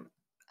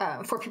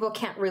 for people who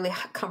can't really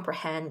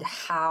comprehend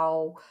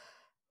how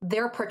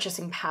their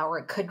purchasing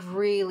power could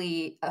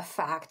really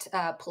affect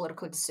a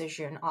political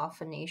decision of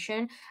a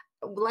nation.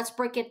 Let's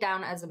break it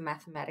down as a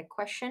mathematic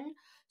question.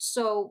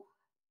 So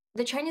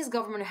the Chinese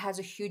government has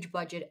a huge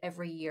budget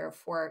every year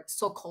for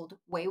so-called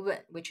Weiwen,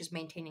 which is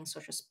maintaining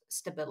social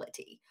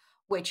stability,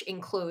 which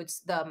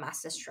includes the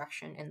mass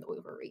destruction in the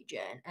Uyghur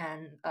region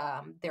and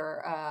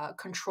their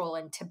control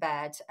in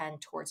Tibet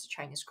and towards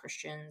Chinese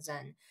Christians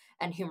and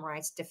human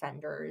rights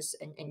defenders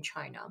in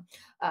China,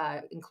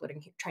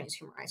 including Chinese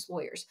human rights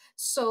lawyers.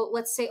 So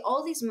let's say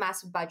all these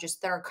massive budgets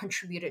that are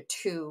contributed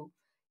to,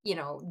 you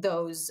know,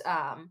 those,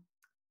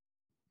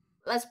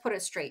 let's put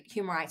it straight,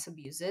 human rights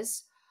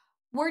abuses.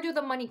 Where do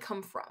the money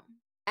come from?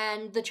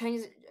 And the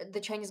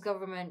Chinese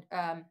government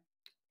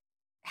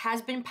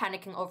has been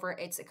panicking over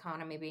its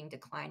economy being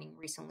declining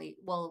recently.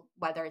 Well,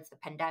 whether it's the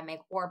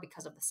pandemic or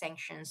because of the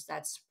sanctions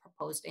that's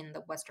proposed in the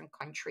Western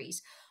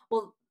countries.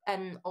 Well,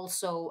 and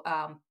also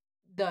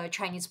the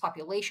Chinese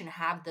population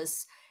have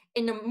this,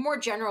 in a more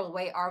general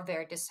way, are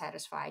very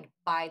dissatisfied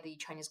by the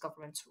Chinese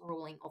government's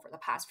ruling over the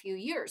past few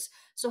years.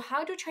 So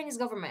how do Chinese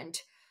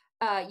government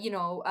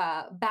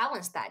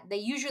balance that?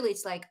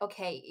 It's like,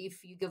 okay,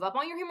 if you give up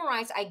on your human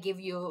rights, I give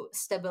you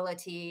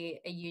stability.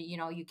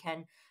 You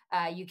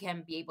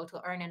can be able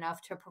to earn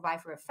enough to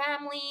provide for your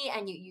family,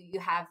 and you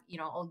have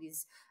all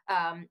these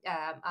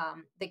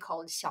they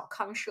call it 小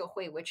康社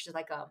会, which is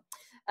like a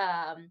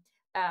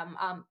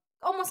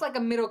almost like a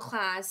middle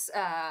class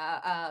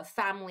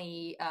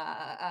family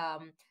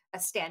a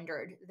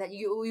standard that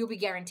you'll be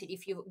guaranteed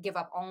if you give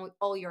up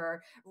all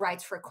your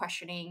rights for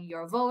questioning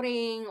your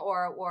voting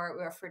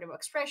or freedom of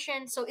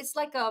expression. So it's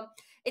like a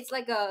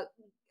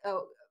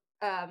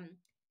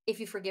if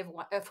you forget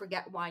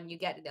one, you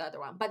get the other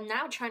one. But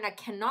now China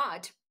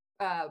cannot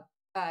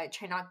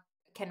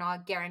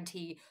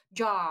guarantee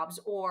jobs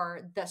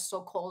or the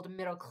so-called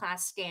middle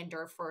class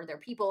standard for their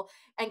people,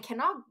 and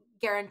cannot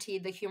guarantee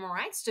the human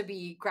rights to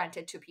be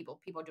granted to people.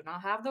 People do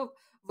not have the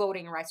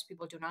voting rights.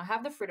 People do not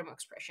have the freedom of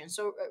expression.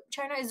 So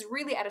China is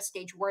really at a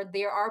stage where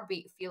they are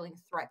feeling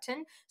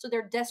threatened. So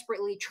they're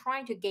desperately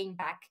trying to gain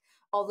back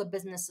all the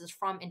businesses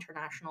from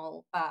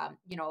international,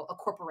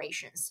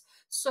 corporations.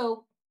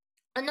 So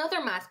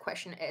another math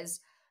question is,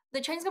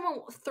 the Chinese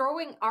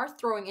government are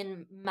throwing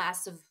in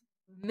massive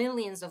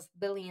millions of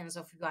billions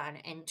of yuan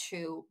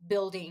into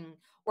building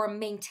or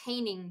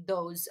maintaining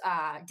those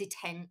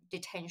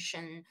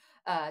detention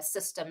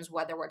systems,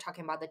 whether we're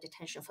talking about the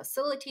detention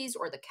facilities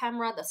or the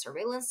camera, the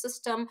surveillance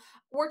system,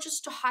 or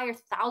just to hire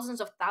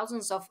thousands of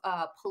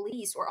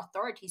police or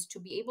authorities to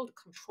be able to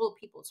control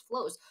people's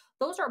flows.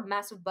 Those are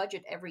massive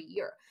budget every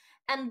year.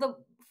 And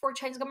for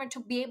Chinese government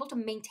to be able to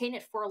maintain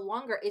it for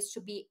longer is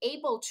to be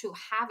able to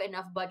have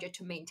enough budget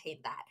to maintain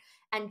that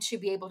and to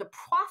be able to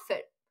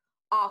profit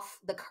off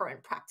the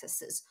current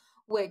practices,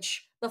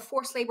 which the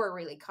forced labor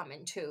really come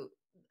into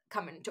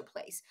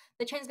place.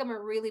 The Chinese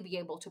government really be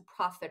able to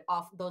profit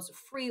off those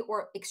free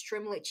or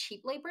extremely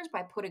cheap labors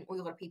by putting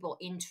Uyghur people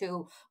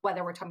into,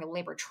 whether we're talking about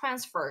labor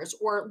transfers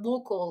or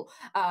local,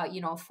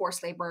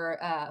 forced labor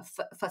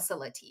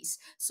facilities.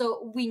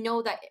 So we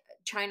know that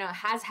China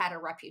has had a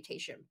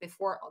reputation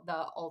before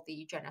all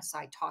the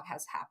genocide talk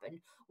has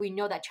happened. We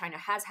know that China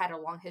has had a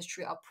long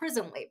history of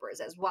prison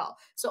labors as well.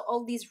 So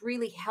all these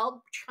really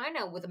help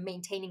China with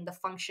maintaining the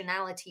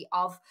functionality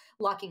of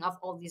locking up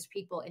all these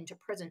people into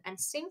prison. And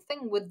same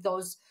thing with with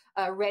those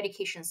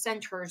eradication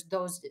centers,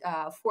 those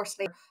forced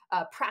labor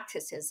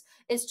practices,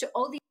 is to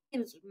all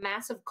these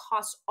massive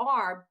costs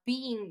are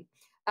being,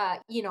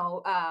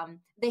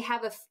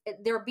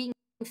 they're being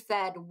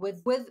fed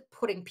with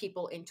putting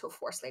people into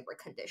forced labor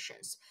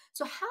conditions.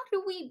 So how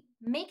do we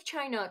make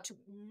China to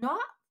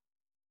not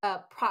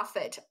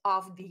profit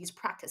of these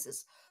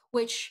practices?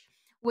 Which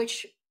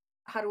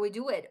how do we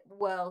do it?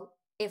 Well,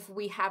 if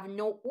we have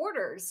no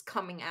orders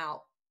coming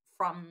out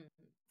from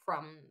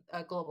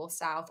global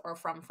South or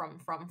from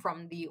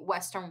the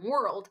Western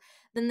world,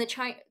 then the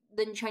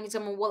Chinese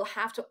government will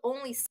have to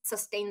only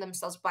sustain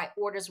themselves by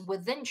orders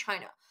within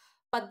China.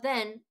 But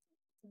then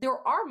there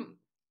are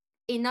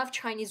enough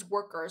Chinese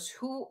workers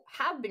who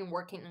have been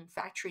working in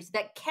factories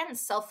that can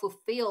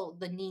self-fulfill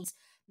the needs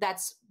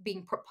that's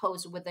being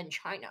proposed within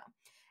China.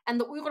 And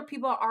the Uyghur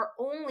people are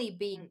only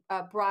being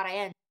brought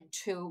in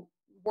to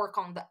work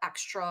on the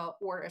extra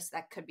orders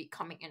that could be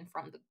coming in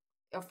from the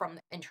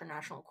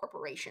international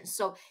corporations.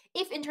 So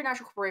if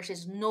international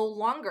corporations no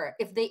longer,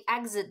 if they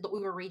exit the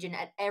Uyghur region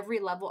at every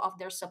level of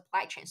their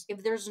supply chains,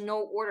 if there's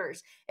no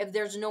orders, if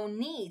there's no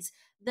needs,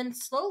 then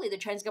slowly the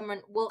Chinese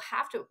government will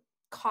have to,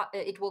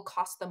 it will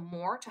cost them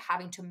more to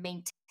having to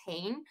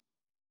maintain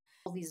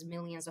all these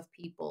millions of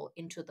people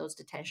into those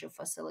detention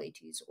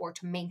facilities, or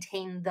to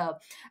maintain the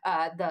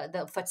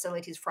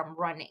facilities from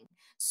running.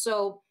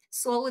 So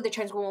slowly the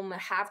Chinese government will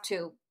have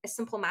to, a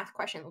simple math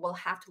question, will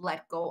have to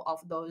let go of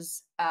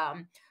those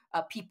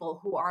people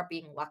who are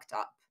being locked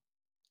up,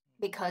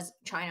 because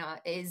China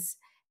is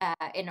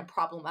in a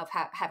problem of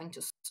having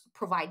to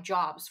provide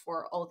jobs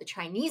for all the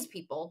Chinese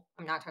people.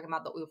 I'm not talking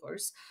about the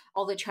Uyghurs,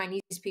 all the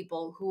Chinese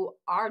people who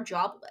are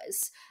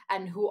jobless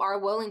and who are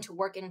willing to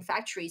work in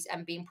factories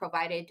and being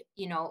provided,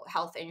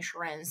 health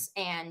insurance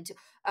and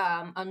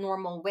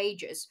normal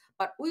wages.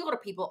 But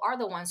Uyghur people are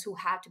the ones who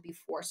have to be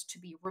forced to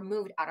be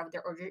removed out of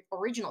their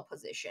original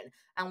position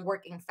and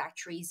work in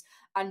factories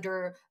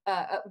under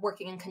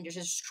working in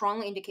conditions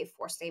strongly indicate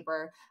forced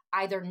labor,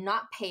 either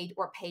not paid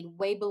or paid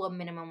way below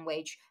minimum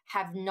wage,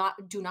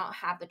 do not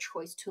have the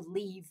choice to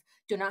leave,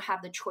 do not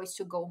have the choice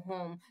to go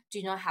home,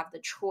 do not have the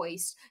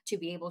choice to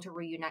be able to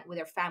reunite with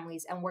their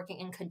families, and working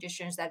in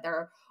conditions that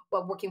they're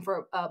working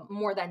for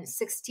more than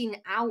 16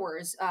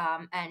 hours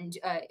and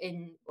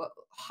in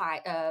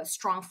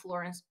strong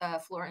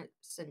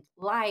fluorescent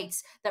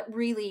lights that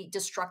really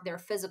destruct their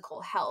physical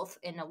health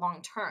in the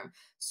long term.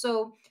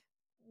 So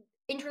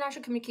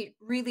international community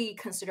really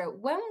consider,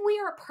 when we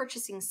are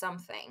purchasing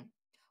something,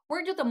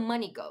 where do the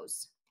money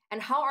goes,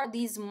 and how are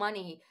these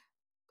money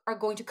are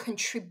going to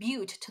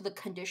contribute to the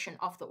condition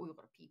of the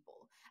Uyghur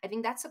people? I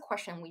think that's a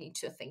question we need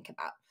to think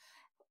about.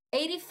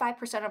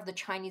 85% of the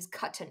Chinese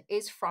cotton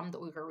is from the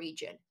Uyghur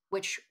region,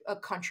 which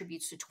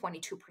contributes to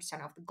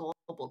 22% of the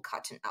global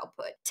cotton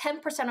output.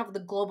 10% of the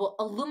global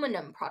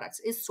aluminum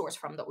products is sourced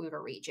from the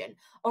Uyghur region.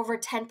 Over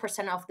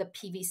 10% of the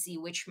PVC,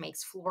 which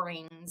makes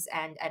floorings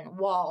and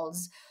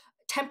walls,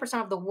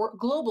 10% of the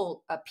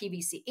global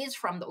PVC is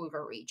from the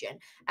Uyghur region.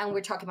 And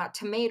we're talking about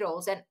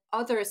tomatoes and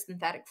other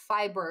synthetic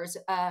fibers,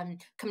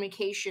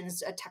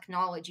 communications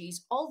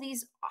technologies. All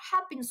these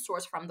have been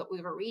sourced from the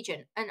Uyghur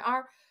region and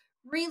are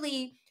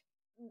really,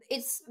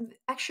 it's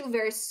actually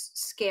very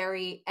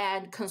scary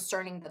and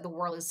concerning that the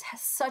world is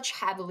such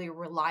heavily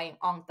relying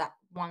on that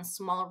one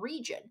small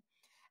region.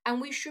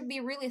 And we should be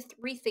really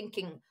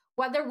rethinking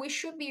whether we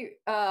should be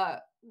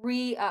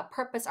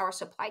repurpose our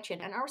supply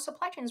chain. And our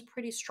supply chain is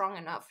pretty strong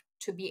enough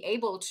to be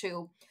able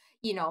to,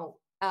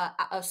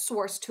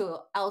 source to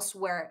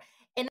elsewhere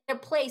in a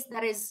place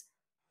that is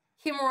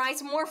human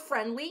rights more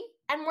friendly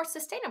and more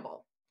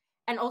sustainable.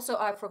 And also,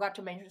 I forgot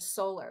to mention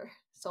solar.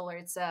 Solar,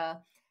 it's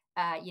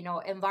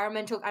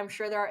environmental. I'm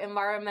sure there are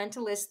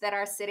environmentalists that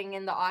are sitting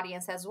in the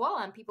audience as well.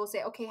 And people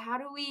say, okay, how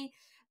do we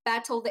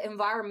battle the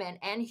environment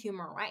and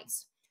human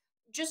rights?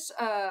 Just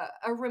a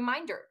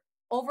reminder,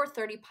 over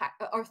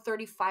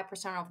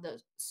 35% of the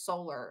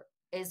solar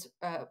is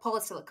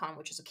polysilicon,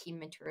 which is a key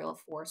material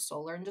for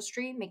solar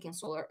industry, making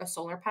solar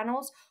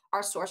panels,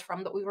 are sourced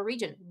from the Uyghur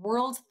region.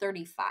 World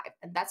 35,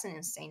 and that's an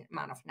insane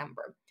amount of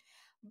number.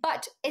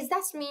 But does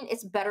that mean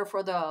it's better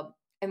for the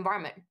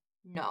environment?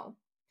 No,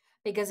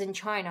 because in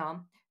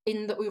China,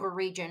 in the Uyghur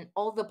region,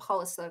 all the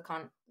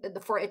polysilicon,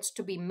 for it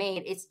to be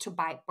made, it's to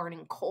by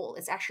burning coal.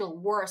 It's actually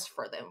worse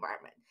for the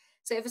environment.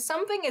 So if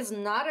something is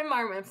not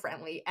environment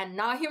friendly and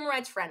not human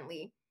rights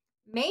friendly,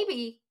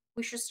 maybe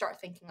we should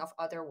start thinking of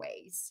other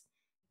ways.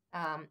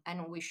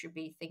 And we should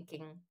be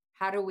thinking,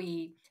 how do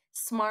we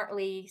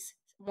smartly,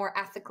 more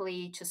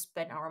ethically to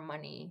spend our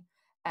money,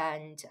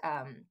 and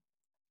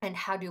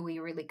how do we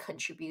really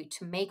contribute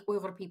to make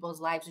Uyghur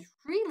people's lives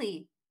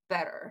really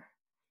better?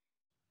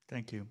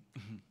 Thank you.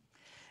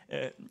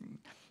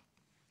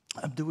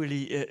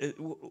 Abdouali,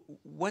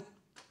 what,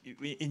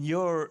 in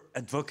your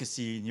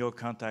advocacy, in your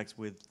contacts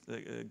with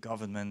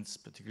governments,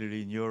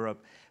 particularly in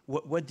Europe,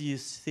 what do you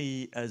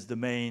see as the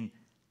main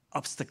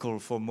obstacle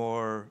for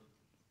more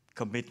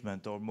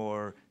commitment or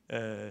more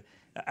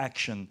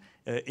action?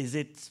 Is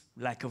it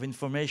lack of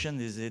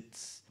information? Is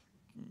it,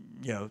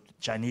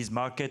 Chinese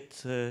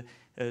market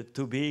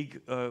too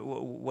big?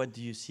 What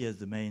do you see as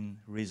the main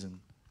reason?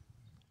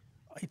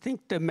 I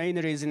think the main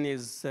reason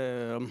is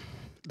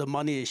the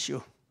money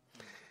issue.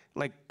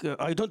 Like,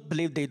 I don't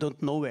believe they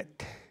don't know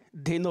it.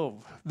 They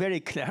know very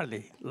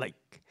clearly.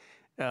 Like,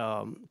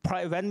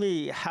 when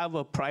we have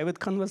a private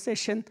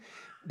conversation,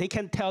 they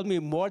can tell me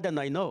more than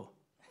I know.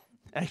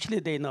 Actually,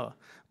 they know.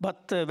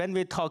 But when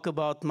we talk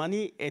about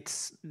money,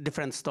 it's a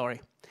different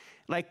story.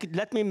 Like,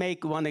 let me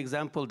make one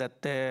example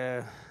that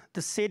the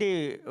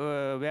city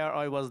where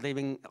I was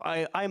living,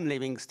 I'm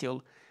living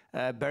still,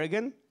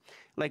 Bergen.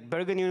 Like,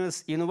 Bergen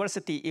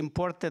University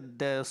imported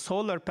the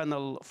solar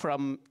panel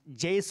from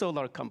J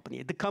Solar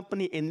company. The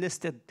company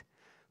enlisted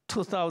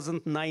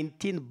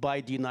 2019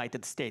 by the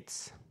United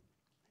States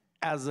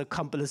as a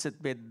complicit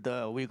with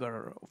the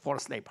Uyghur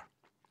forced labor.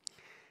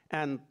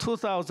 And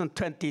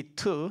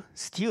 2022,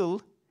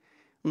 still,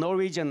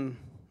 Norwegian,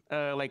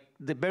 like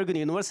the Bergen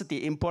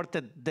University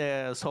imported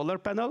the solar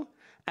panel,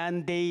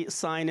 and they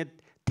signed a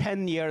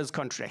 10 years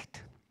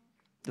contract.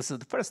 This is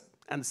the first.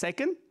 And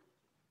second,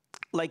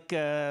 like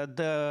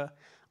I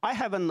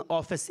have an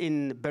office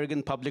in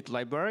Bergen Public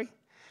Library,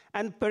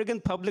 and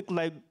Bergen Public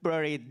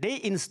Library,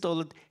 they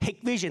installed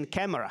Hikvision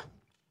camera.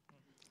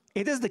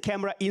 It is the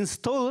camera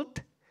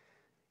installed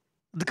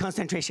the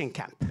concentration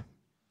camp.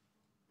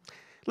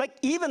 Like,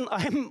 even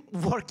I'm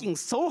working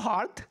so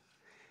hard,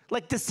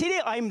 like the city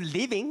I'm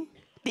living,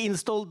 they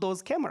installed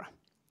those cameras.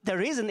 The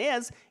reason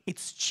is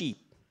it's cheap.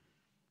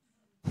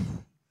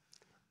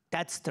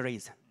 That's the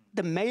reason.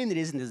 The main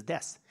reason is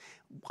this.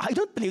 I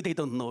don't believe they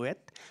don't know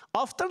it.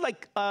 After,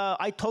 like,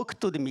 I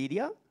talked to the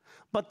media,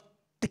 but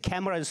the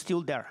camera is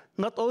still there.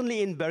 Not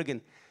only in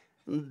Bergen.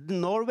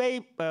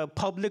 Norway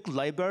public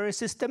library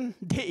system,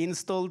 they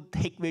installed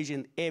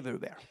Hikvision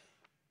everywhere.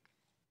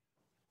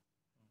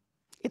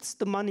 It's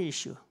the money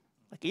issue.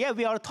 Like, yeah,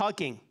 we are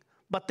talking,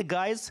 but the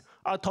guys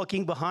are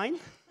talking behind.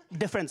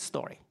 Different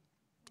story.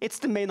 It's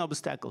the main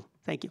obstacle.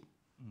 Thank you.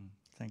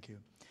 Thank you.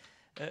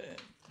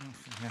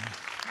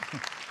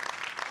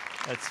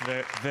 That's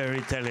very,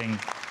 very telling.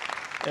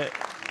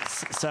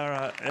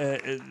 Sarah,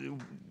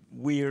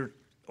 we're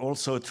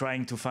also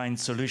trying to find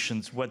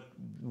solutions. What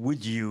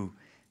would you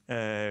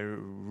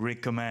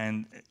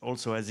recommend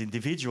also as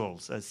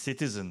individuals, as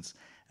citizens,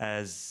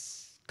 as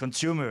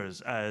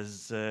consumers,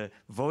 as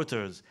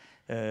voters,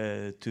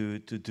 to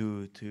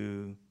do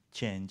to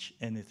change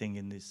anything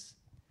in this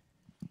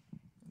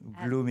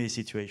gloomy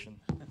situation?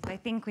 I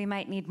think we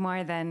might need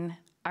more than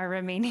our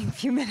remaining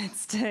few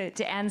minutes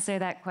to answer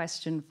that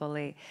question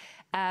fully.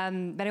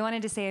 But I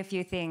wanted to say a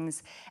few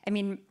things. I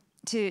mean,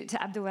 to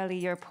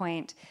Abdulwali, your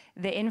point,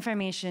 the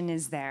information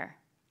is there.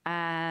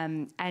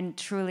 And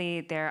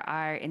truly, there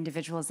are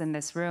individuals in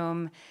this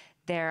room,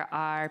 there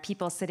are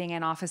people sitting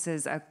in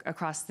offices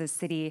across the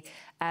city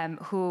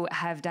who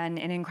have done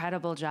an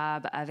incredible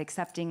job of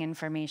accepting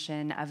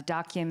information, of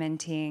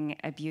documenting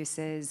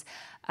abuses,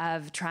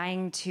 of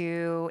trying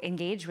to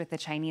engage with the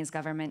Chinese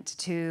government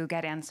to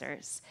get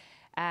answers.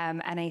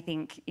 And I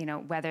think, you know,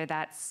 whether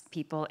that's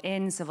people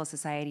in civil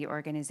society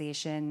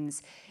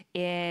organizations,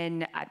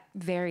 in a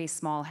very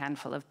small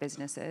handful of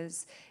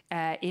businesses,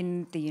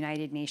 in the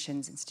United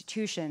Nations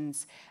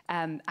institutions,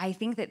 I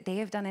think that they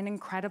have done an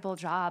incredible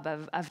job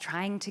of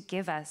trying to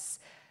give us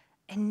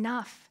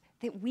enough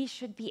that we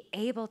should be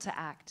able to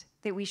act,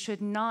 that we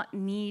should not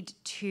need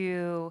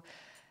to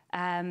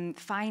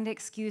find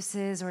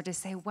excuses or to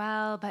say,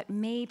 well, but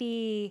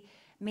maybe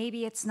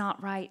it's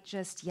not right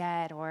just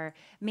yet, or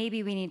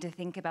maybe we need to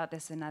think about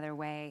this another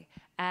way.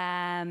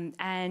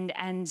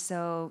 And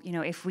so, you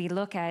know, if we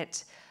look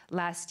at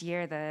last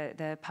year,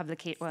 the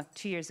publication, well,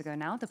 2 years ago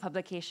now, the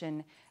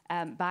publication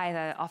by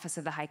the Office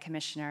of the High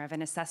Commissioner of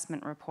an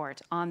assessment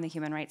report on the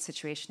human rights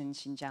situation in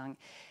Xinjiang,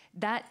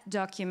 that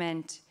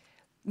document,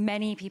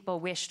 many people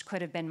wished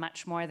could have been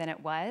much more than it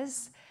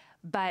was,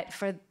 but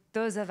for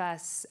those of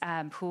us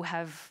who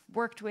have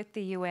worked with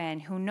the UN,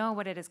 who know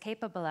what it is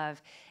capable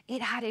of,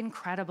 it had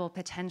incredible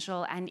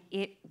potential, and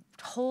it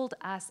told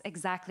us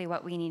exactly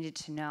what we needed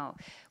to know,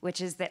 which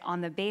is that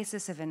on the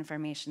basis of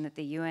information that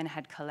the UN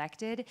had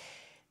collected,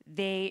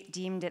 they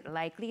deemed it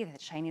likely that the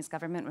Chinese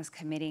government was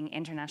committing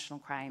international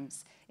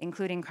crimes,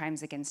 including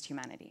crimes against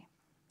humanity.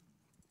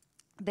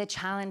 The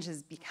challenge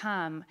has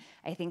become,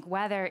 I think,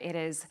 whether it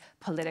is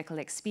political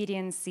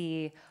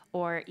expediency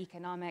or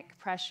economic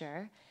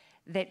pressure,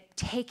 that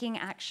taking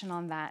action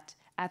on that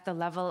at the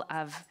level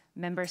of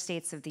member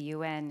states of the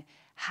UN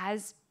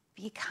has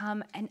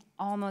become an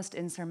almost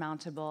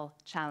insurmountable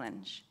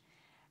challenge.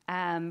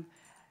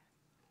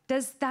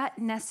 Does that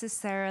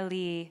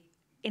necessarily,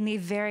 in the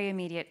very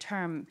immediate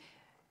term,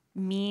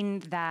 mean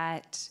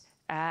that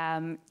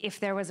if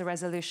there was a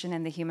resolution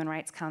in the Human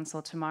Rights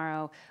Council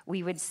tomorrow,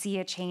 we would see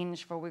a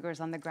change for Uyghurs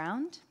on the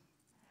ground?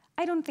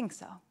 I don't think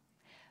so.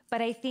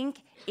 But I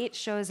think it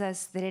shows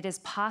us that it is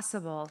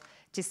possible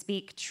to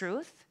speak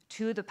truth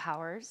to the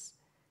powers,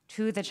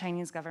 to the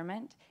Chinese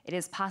government. It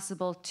is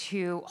possible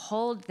to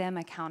hold them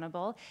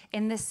accountable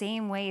in the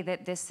same way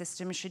that this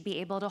system should be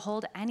able to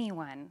hold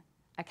anyone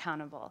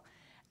accountable.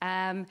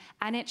 And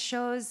it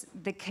shows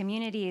the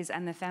communities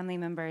and the family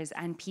members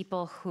and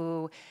people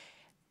who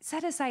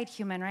set aside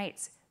human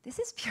rights. This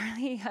is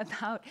purely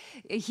about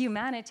a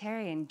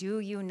humanitarian. Do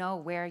you know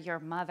where your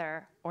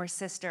mother or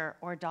sister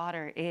or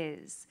daughter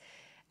is?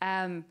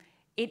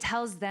 It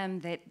tells them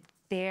that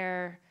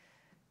their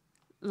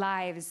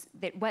lives,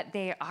 that what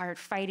they are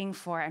fighting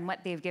for and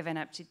what they've given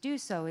up to do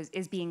so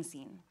is being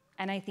seen.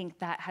 And I think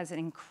that has an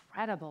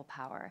incredible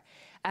power.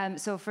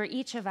 So for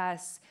each of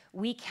us,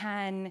 we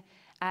can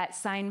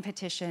sign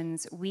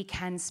petitions, we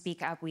can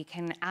speak up, we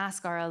can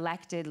ask our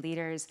elected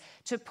leaders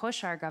to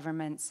push our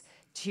governments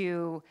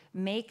to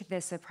make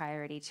this a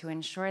priority, to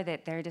ensure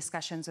that their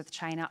discussions with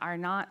China are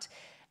not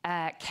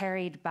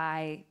carried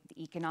by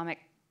the economic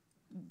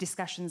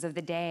discussions of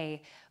the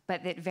day,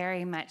 but that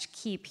very much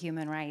keep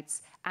human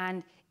rights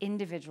and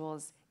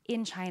individuals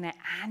in China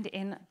and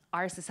in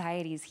our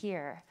societies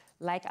here,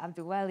 like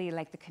Abdulwali,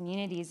 like the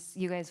communities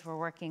you guys were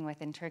working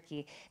with in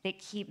Turkey, that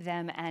keep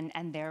them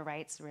and their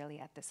rights really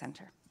at the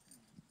center.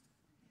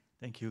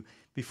 Thank you.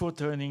 Before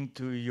turning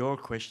to your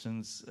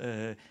questions,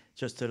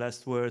 just a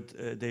last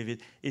word,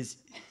 David, is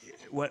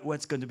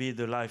what's going to be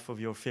the life of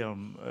your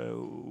film?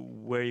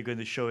 Where are you going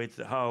to show it?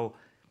 How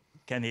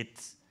can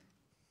it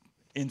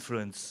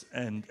influence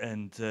and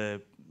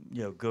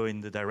you know, go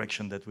in the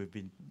direction that we've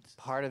been?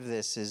 Part of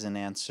this is an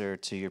answer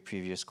to your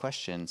previous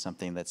question,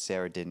 something that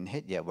Sarah didn't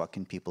hit yet. What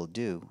can people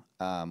do?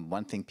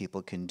 One thing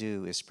people can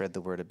do is spread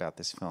the word about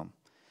this film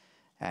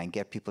and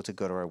get people to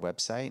go to our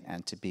website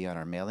and to be on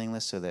our mailing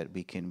list so that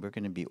we're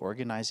going to be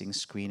organizing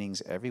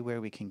screenings everywhere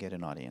we can get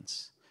an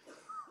audience.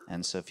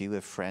 And so if you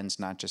have friends,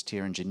 not just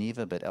here in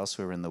Geneva, but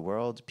elsewhere in the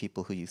world,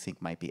 people who you think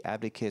might be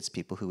advocates,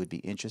 people who would be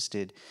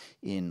interested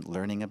in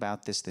learning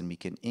about this, then we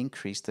can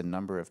increase the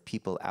number of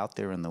people out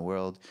there in the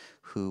world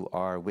who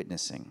are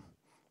witnessing.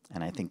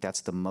 And I think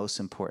that's the most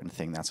important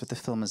thing. That's what the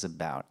film is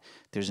about.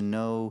 There's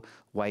no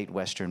white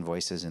Western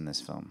voices in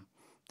this film.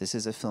 This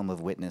is a film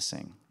of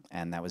witnessing.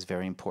 And that was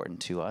very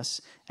important to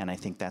us. And I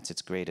think that's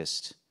its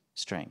greatest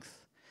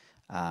strength.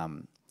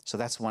 So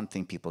that's one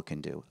thing people can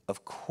do.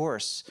 Of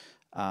course,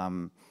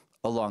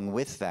 along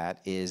with that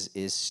is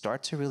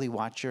start to really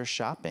watch your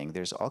shopping.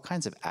 There's all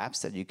kinds of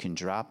apps that you can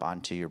drop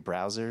onto your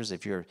browsers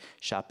if you're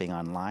shopping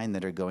online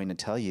that are going to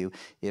tell you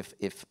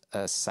if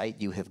a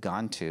site you have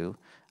gone to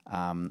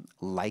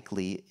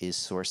likely is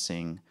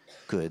sourcing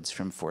goods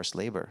from forced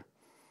labor.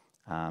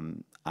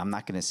 I'm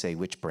not going to say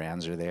which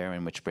brands are there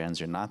and which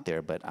brands are not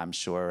there, but I'm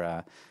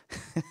sure,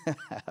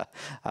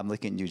 I'm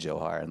looking at you,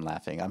 Johar, and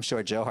laughing. I'm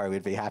sure Johar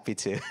would be happy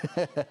to.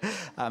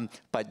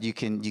 But you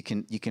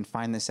can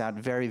find this out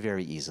very,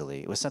 very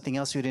easily. It was something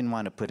else we didn't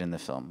want to put in the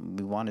film.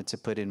 We wanted to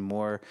put in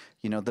more,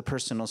 you know, the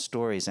personal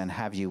stories and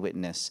have you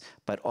witness,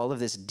 but all of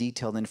this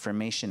detailed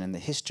information and the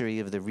history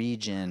of the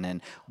region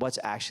and what's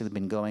actually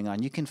been going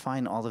on, you can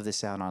find all of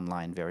this out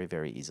online very,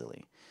 very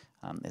easily.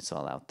 It's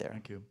all out there.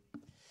 Thank you.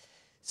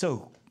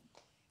 So,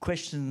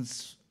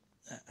 questions?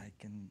 I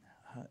can.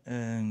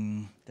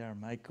 There are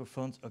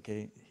microphones.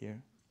 Okay,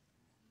 here.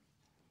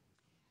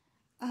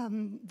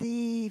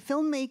 The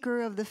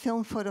filmmaker of the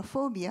film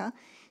Photophobia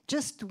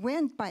just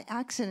went by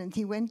accident.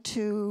 He went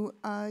to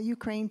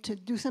Ukraine to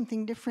do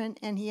something different,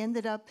 and he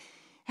ended up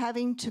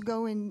having to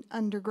go in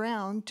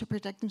underground to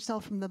protect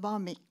himself from the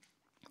bombing.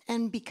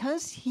 And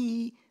because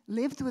he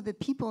lived with the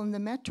people in the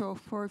metro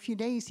for a few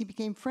days, he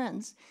became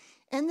friends,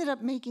 ended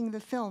up making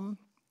the film,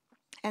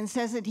 and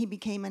says that he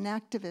became an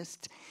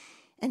activist.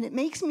 And it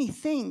makes me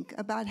think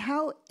about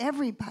how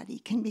everybody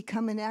can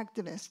become an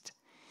activist.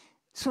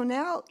 So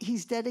now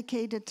he's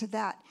dedicated to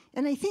that.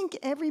 And I think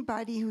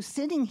everybody who's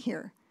sitting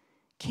here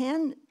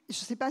can, je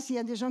sais pas s'il y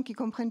a des gens qui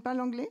comprennent pas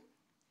l'anglais?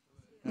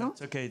 No?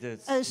 It's okay.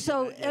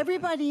 So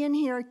everybody in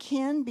here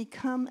can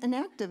become an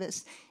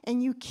activist.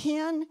 And you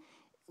can,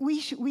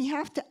 we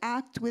have to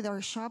act with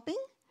our shopping.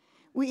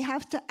 We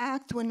have to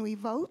act when we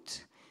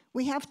vote.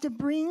 We have to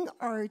bring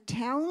our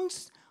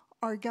towns,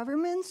 our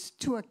governments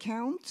to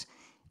account.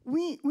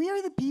 We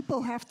are the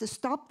people who have to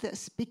stop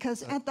this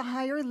because at the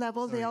higher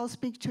level, they all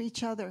speak to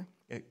each other.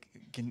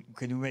 Can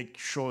you make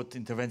short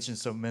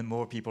interventions so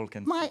more people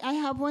can... I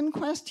have one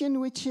question,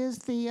 which is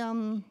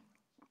the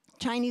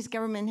Chinese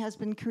government has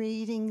been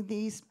creating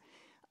these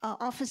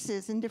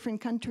offices in different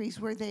countries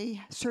where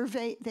they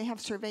have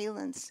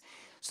surveillance.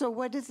 So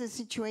what is the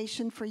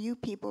situation for you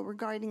people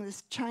regarding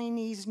this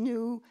Chinese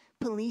new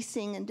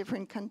policing in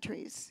different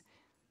countries?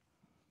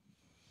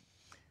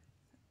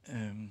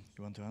 You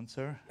want to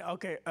answer?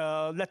 Okay,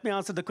 let me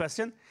answer the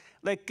question.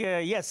 Like,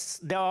 yes,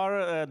 there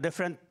are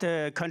different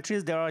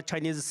countries. There are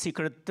Chinese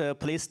secret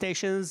police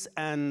stations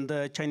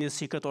and Chinese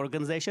secret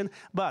organization.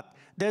 But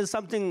there's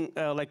something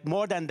like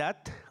more than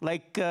that.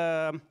 Like,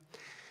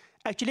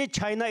 actually,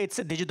 China, it's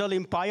a digital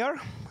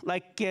empire.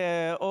 Like,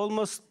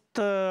 almost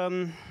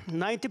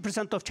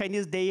 90% of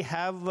Chinese, they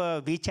have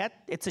WeChat.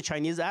 It's a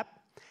Chinese app.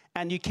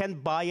 And you can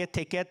buy a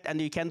ticket, and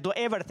you can do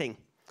everything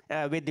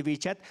with the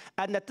WeChat.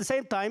 And at the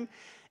same time,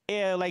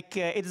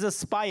 it is a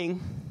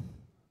spying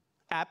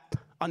app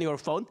on your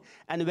phone,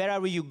 and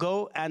wherever you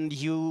go, and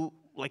you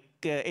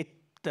it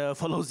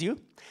follows you.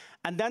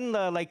 And then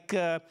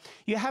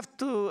you have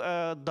to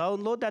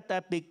download that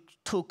app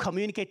to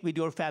communicate with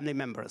your family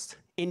members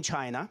in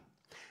China.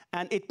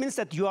 And it means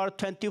that you are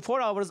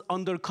 24 hours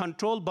under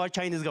control by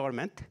Chinese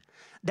government.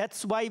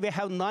 That's why we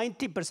have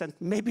 90%,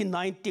 maybe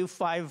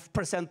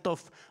 95%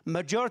 of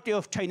majority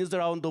of Chinese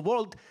around the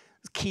world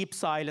keep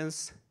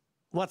silence.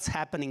 What's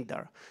happening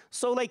there?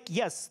 So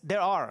yes,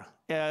 there are.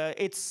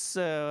 It's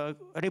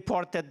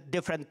reported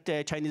different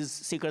Chinese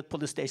secret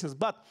police stations.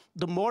 But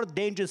the more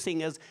dangerous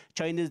thing is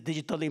Chinese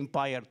digital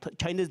empire,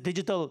 Chinese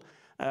digital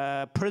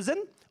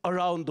prison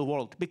around the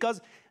world.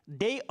 Because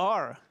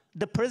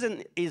the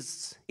prison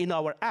is in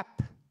our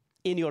app,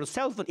 in your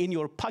cell phone, in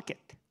your pocket.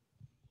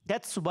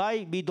 That's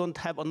why we don't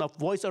have enough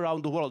voice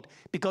around the world,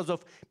 because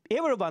of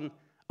everyone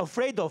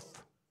afraid of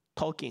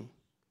talking,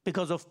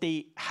 because of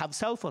they have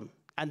cell phone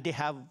and they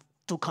have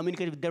to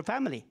communicate with their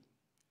family.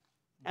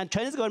 And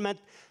Chinese government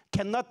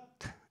cannot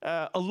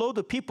allow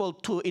the people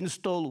to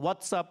install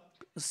WhatsApp,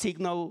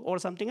 Signal, or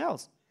something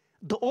else.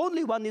 The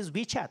only one is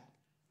WeChat.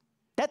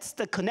 That's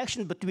the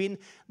connection between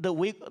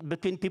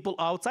people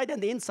outside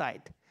and the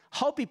inside.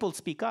 How people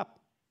speak up.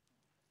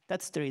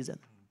 That's the reason.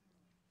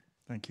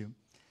 Thank you.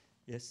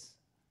 Yes.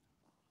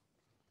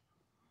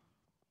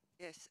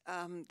 Yes,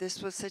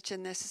 this was such a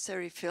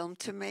necessary film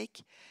to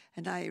make,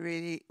 and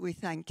we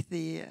thank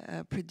the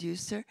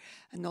producer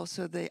and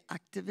also the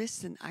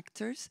activists and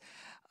actors.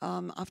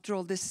 After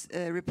all, this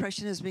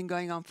repression has been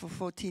going on for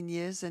 14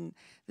 years, and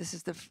this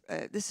is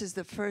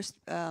the first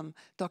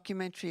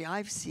documentary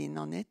I've seen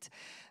on it.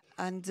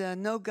 And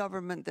no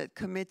government that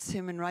commits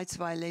human rights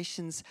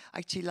violations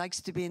actually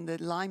likes to be in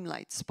the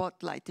limelight,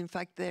 spotlight. In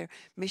fact, their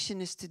mission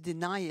is to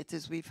deny it,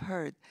 as we've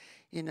heard,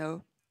 you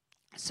know.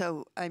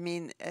 So, I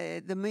mean,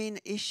 the main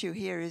issue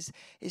here is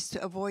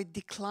to avoid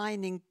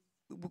declining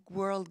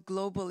world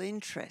global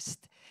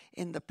interest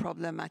in the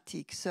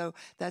problematic. So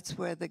that's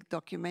where the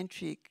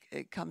documentary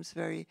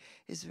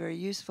is very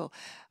useful.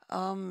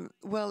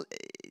 Well,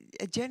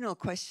 a general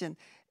question.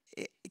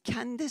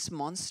 Can this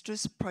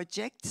monstrous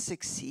project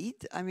succeed?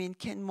 I mean,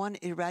 can one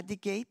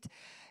eradicate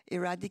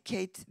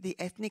the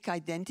ethnic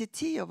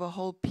identity of a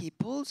whole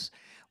peoples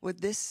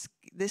with this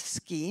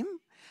scheme?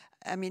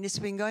 I mean, it's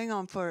been going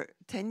on for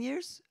 10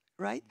 years,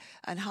 right?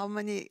 And how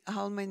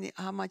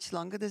much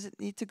longer does it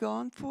need to go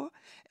on for?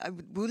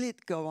 Will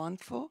it go on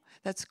for?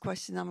 That's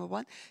question number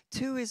one.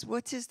 Two is,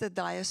 what is the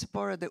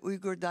diaspora, the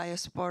Uyghur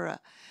diaspora?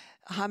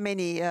 How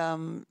many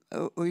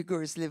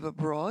Uyghurs live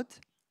abroad?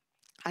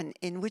 And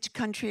in which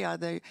country are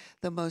they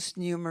the most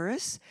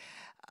numerous?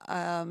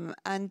 And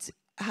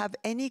has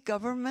any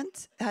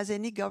government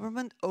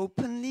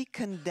openly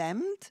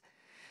condemned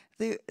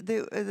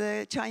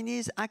the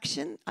Chinese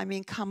action? I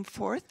mean, come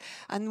forth.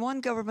 And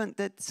one government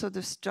that sort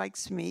of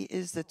strikes me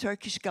is the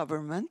Turkish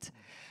government,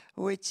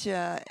 which,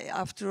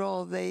 after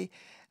all,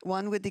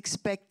 one would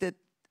expect that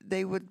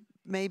they would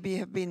maybe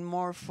have been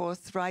more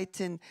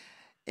forthright in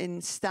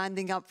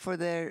standing up for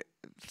their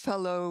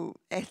fellow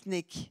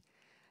ethnic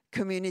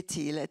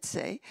community, let's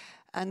say.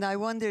 And I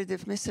wondered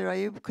if Mr.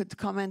 Ayub could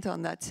comment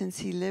on that, since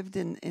he lived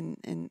in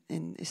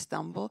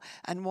Istanbul.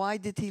 And why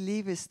did he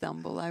leave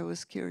Istanbul? I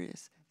was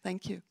curious.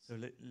 Thank you. So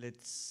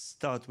let's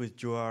start with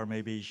Johar.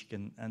 Maybe she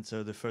can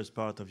answer the first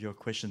part of your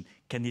question.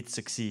 Can it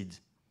succeed?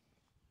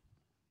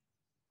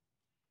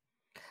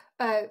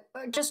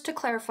 Just to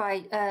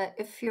clarify,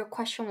 if your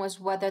question was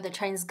whether the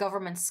Chinese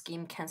government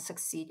scheme can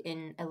succeed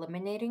in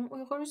eliminating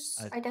Uyghurs'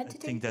 identity?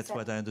 I think that's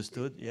what I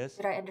understood, yes.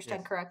 Did I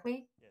understand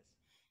correctly?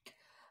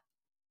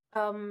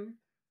 Yes.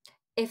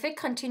 If it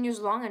continues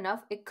long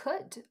enough, it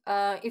could.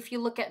 If you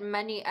look at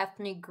many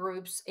ethnic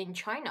groups in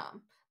China,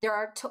 there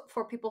are,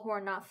 for people who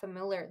are not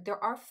familiar, there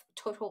are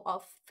total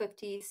of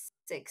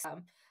 56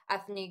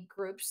 ethnic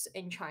groups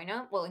in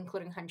China, well,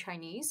 including Han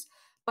Chinese,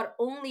 but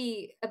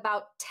only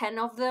about 10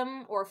 of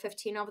them or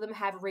 15 of them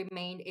have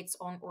remained its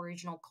own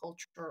original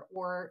culture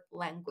or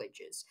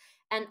languages.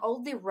 And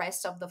all the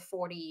rest of the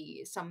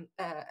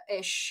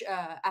 40-some-ish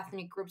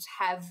ethnic groups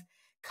have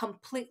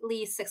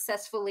completely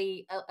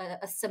successfully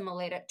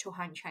assimilated to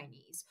Han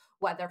Chinese,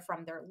 whether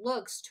from their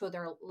looks to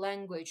their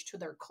language to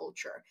their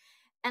culture.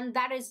 And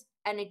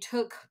it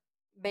took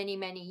many,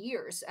 many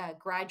years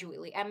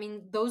gradually. I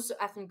mean, those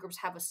ethnic groups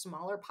have a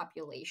smaller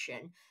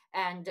population,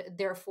 and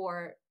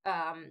therefore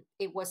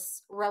it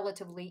was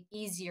relatively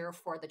easier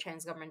for the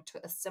Chinese government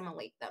to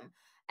assimilate them.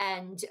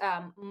 And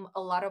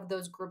a lot of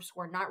those groups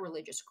were not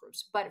religious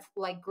groups, but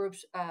like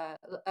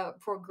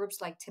for groups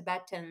like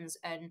Tibetans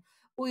and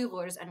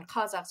Uyghurs and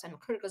Kazakhs and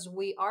Kyrgyz,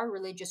 we are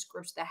religious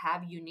groups that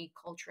have unique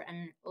culture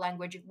and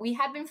language. We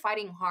have been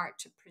fighting hard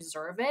to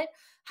preserve it.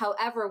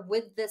 However,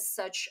 with this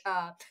such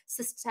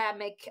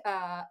systemic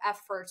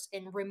efforts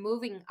in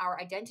removing our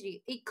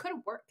identity, it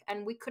could work,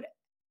 and we could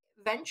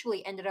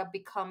eventually ended up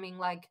becoming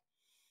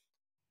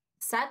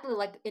sadly,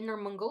 like Inner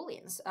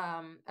Mongolians.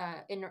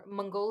 In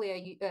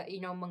Mongolia,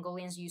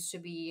 Mongolians used to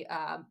be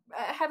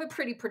have a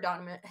pretty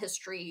predominant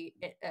history,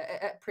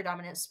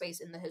 predominant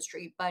space in the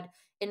history. But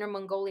Inner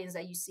Mongolians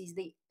that you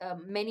see,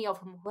 many of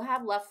them who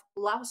have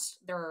lost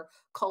their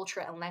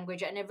culture and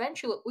language, and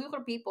eventually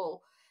Uyghur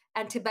people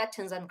and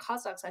Tibetans and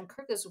Kazakhs and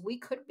Kyrgyz, we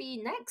could be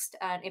next,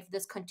 and if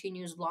this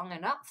continues long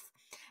enough.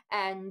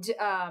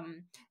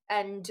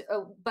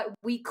 But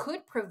we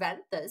could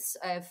prevent this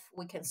if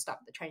we can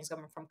stop the Chinese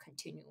government from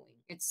continuing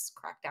its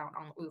crackdown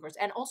on Uyghurs.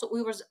 And also,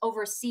 Uyghurs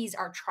overseas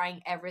are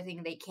trying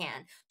everything they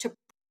can to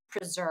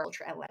preserve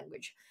culture and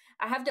language.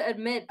 I have to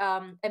admit,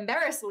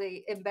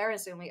 embarrassingly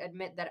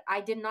admit that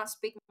I did not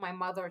speak my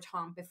mother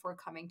tongue before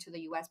coming to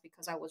the US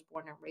because I was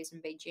born and raised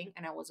in Beijing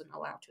and I wasn't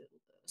allowed to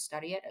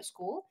study it at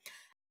school.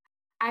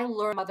 I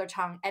learned mother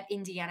tongue at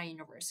Indiana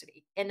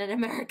University, in an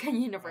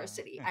American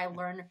university.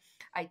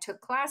 I took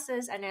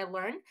classes and I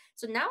learned.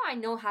 So now I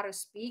know how to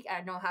speak,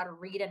 I know how to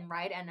read and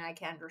write, and I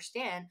can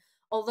understand,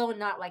 although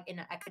not like in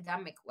an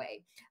academic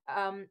way.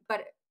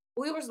 But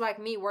Uyghurs like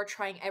me, we're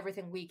trying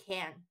everything we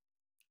can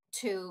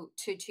to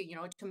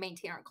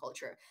maintain our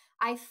culture.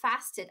 I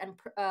fasted and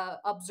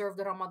observed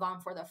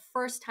Ramadan for the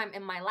first time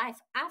in my life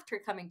after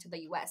coming to the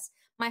US.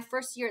 My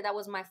first year, that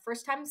was my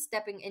first time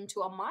stepping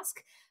into a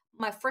mosque,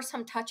 my first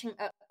time touching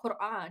a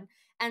Quran,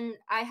 and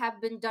I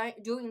have been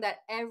doing that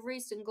every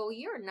single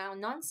year now,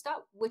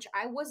 nonstop, which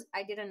I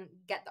didn't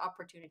get the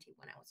opportunity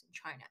when I was in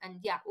China. And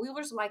yeah,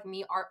 Uyghurs like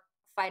me are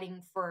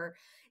fighting for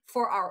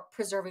our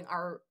preserving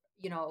our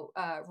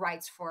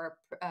rights, for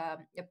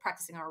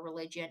practicing our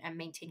religion and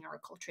maintaining our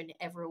culture in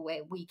every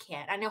way we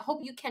can. And I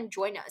hope you can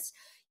join us.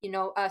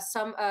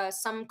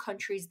 Some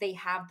countries, they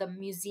have the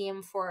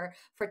museum for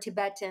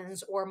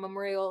Tibetans or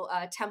memorial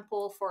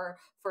temple for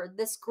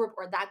this group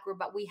or that group,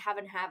 but we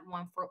haven't had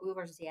one for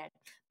Uyghurs yet.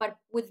 But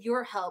with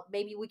your help,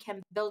 maybe we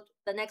can build.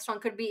 The next one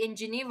could be in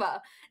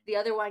Geneva, the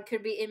other one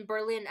could be in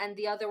Berlin, and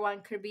the other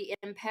one could be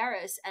in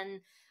Paris.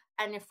 And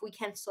if we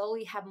can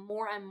slowly have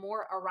more and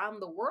more around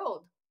the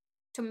world,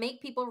 to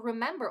make people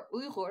remember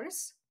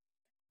Uyghurs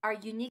are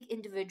unique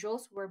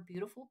individuals. We're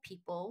beautiful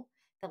people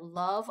that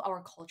love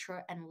our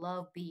culture and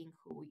love being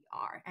who we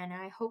are. And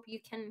I hope you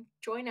can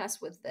join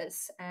us with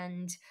this.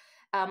 And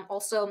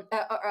also,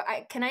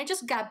 can I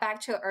just get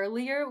back to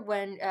earlier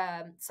when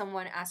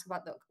someone asked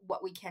about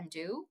what we can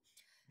do?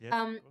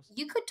 Yeah,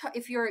 you could talk,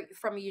 if you're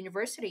from a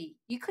university,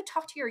 you could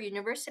talk to your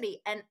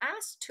university and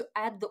ask to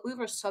add the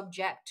Uyghur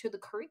subject to the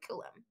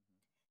curriculum,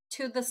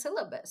 to the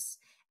syllabus.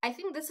 I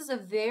think this is a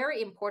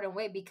very important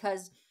way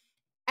because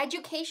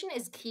education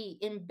is key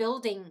in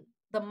building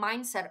the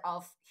mindset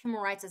of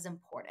human rights is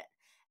important.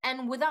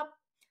 And without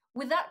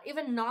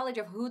even knowledge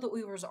of who the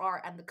Uyghurs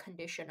are and the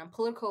condition and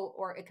political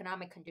or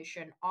economic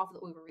condition of the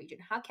Uyghur region,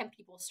 how can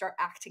people start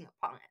acting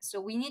upon it?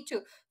 So we need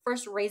to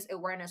first raise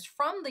awareness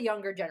from the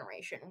younger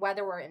generation,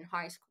 whether we're in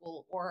high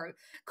school or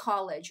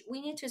college.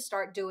 We need to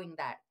start doing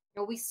that.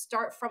 We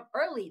start from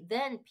early,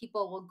 then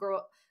people will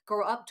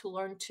grow up to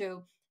learn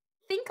to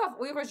think of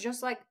Uyghurs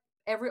just like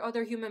every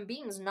other human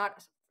beings,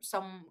 not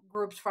some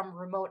groups from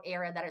remote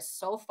area that is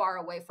so far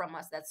away from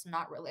us that's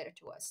not related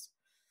to us.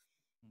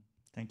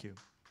 Thank you.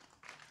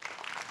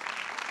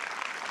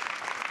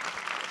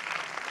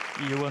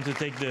 You want to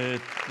take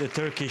the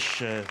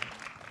Turkish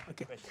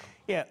okay.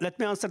 Yeah, let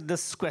me answer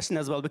this question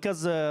as well,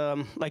 because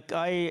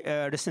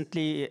I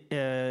recently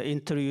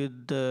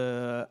interviewed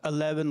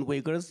 11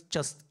 Uyghurs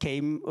just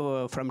came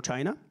from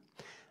China.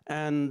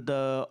 And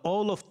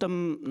all of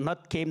them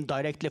not came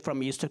directly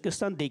from East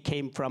Turkestan. They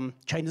came from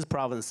Chinese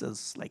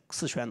provinces like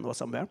Sichuan or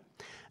somewhere.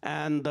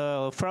 And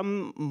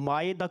from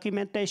my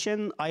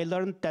documentation, I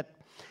learned that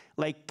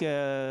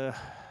the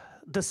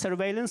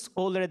surveillance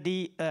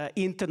already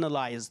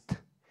internalized.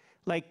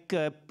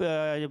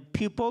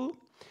 People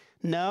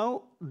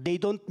now, they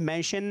don't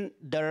mention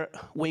their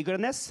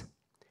Uyghurness.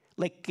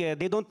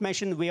 They don't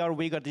mention we are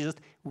Uyghur, they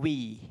just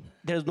we.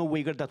 There's no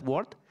Uyghur, that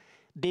word.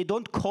 They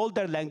don't call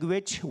their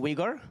language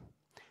Uyghur,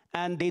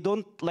 and they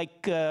don't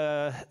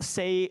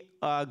say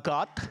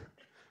God.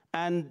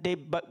 And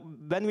but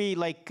when we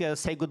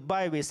say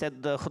goodbye, we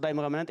said Khuday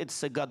Muhammad,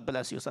 it's God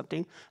bless you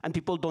something, and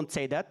people don't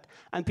say that.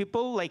 And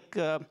people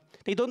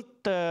they don't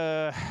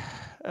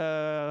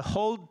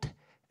hold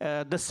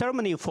the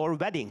ceremony for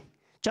wedding,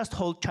 just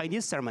hold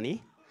Chinese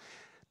ceremony.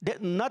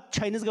 Not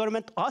Chinese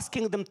government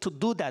asking them to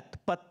do that,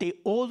 but they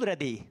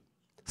already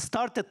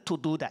started to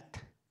do that.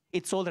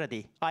 It's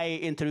already, I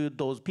interviewed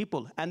those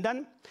people. And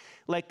then,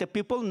 the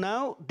people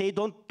now, they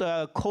don't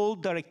call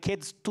their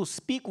kids to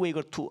speak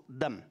Uyghur to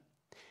them,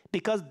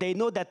 because they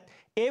know that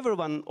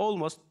everyone,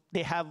 almost,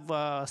 they have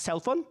a cell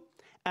phone,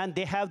 and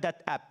they have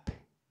that app.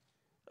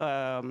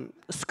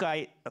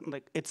 Sky,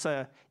 it's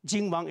a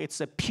Xinjiang, it's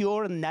a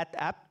pure net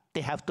app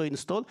they have to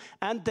install.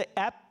 And the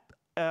app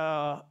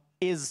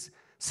is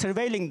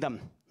surveilling them,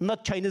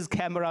 not Chinese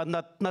camera,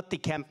 not the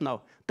camp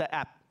now, the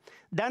app.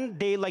 Then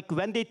they,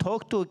 when they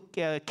talk to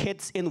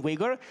kids in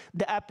Uyghur,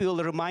 the app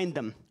will remind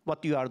them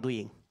what you are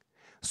doing.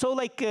 So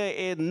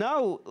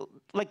now,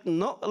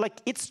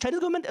 it's Chinese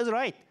government is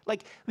right.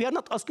 We are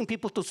not asking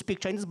people to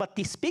speak Chinese, but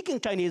they speaking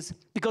Chinese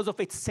because of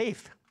it's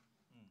safe.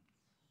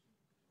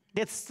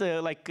 That's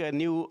a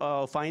new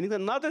finding.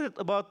 Another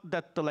about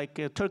that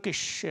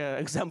Turkish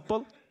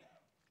example.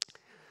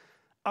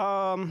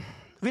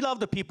 We love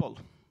the people.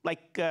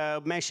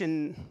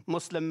 Mention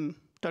Muslim,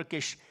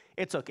 Turkish.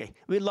 It's okay.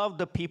 We love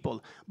the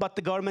people, but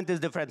the government is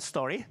a different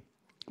story,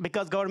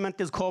 because government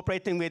is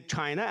cooperating with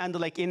China, and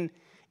like in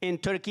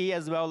Turkey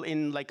as well,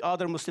 in like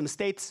other Muslim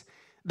states,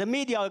 the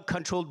media are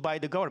controlled by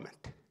the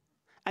government.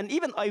 And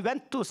even I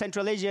went to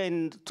Central Asia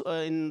in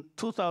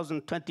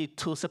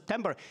 2022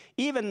 September.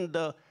 Even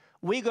the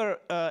Uyghur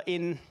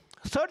in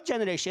third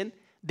generation,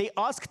 they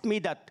asked me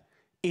that,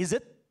 is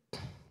it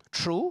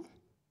true,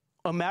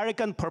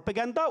 American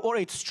propaganda, or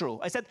it's true?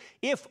 I said,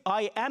 if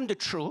I am the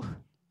true,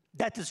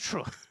 that is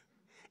true.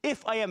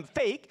 If I am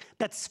fake,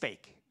 that's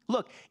fake.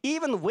 Look,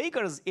 even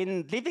Uyghurs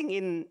living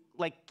in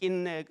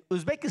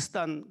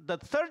Uzbekistan, the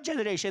third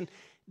generation,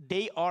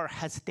 they are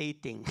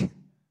hesitating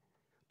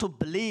to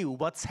believe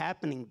what's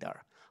happening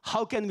there.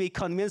 How can we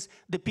convince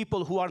the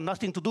people who are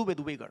nothing to do with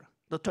Uyghur,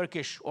 the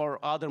Turkish or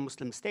other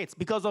Muslim states?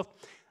 Because of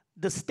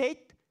the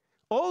state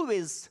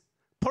always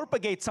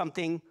propagates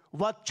something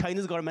what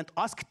Chinese government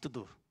asked to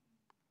do.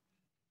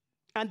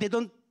 And they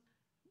don't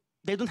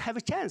have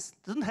a chance.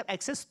 They don't have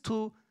access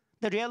to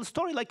the real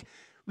story. Like,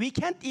 we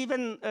can't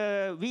even,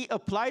 we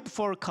applied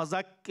for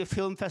Kazakh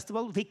Film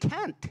Festival. We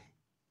can't.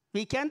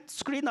 We can't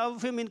screen our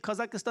film in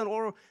Kazakhstan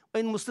or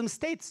in Muslim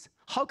states.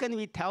 How can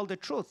we tell the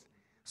truth?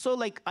 So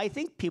like, I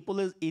think people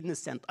is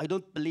innocent. I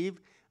don't believe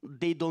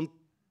they don't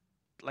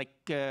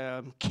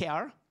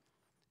care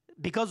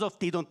because of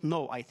they don't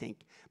know, I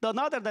think.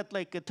 Another that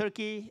like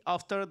Turkey,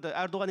 after the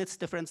Erdogan, it's a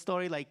different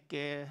story,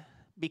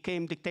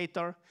 became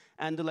dictator.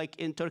 And like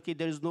in Turkey,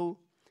 there's no,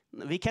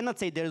 we cannot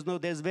say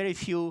there's very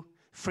few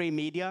free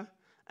media.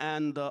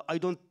 And I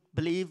don't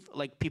believe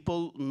like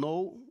people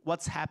know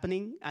what's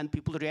happening and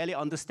people really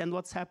understand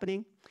what's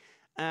happening.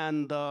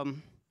 And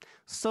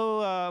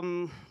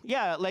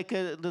yeah, like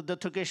the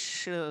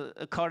Turkish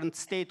current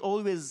state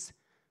always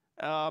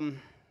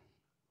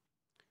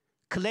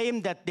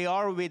claim that they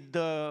are with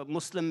the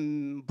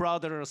Muslim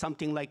brother or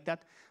something like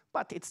that,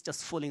 but it's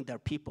just fooling their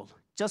people,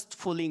 just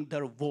fooling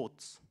their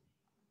votes.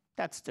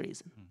 That's the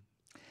reason.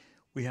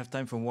 We have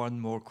time for one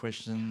more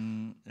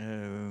question.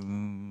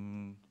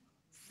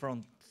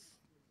 Front,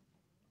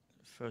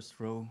 first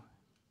row.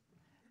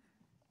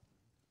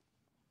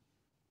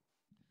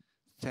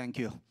 Thank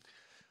you.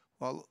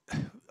 Well,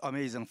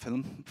 amazing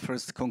film.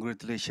 First,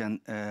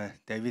 congratulations,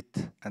 David,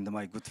 and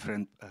my good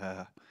friend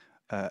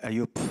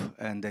Ayub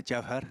and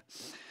Jawhar.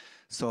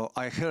 So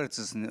I heard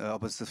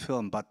about this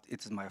film, but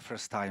it's my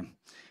first time.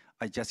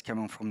 I just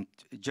came from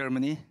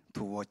Germany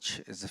to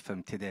watch the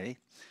film today.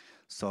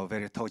 So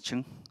very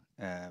touching,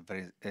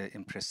 very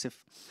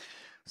impressive.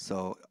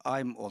 So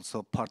I'm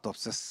also part of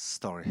this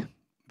story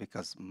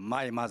because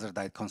my mother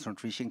died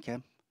concentration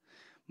camp.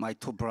 My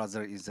two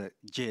brothers is in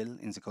jail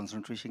in the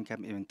concentration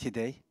camp even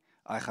today.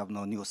 I have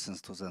no news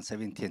since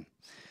 2017.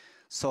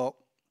 So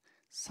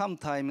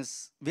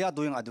sometimes we are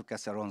doing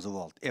advocacy around the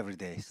world every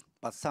day,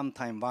 but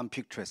sometimes one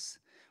pictures,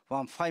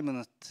 1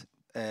 5-minute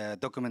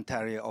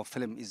documentary or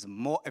film is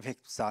more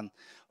effective than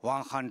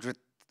 100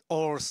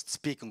 hours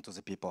speaking to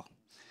the people.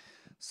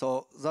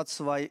 So that's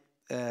why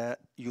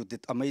you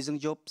did amazing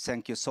job.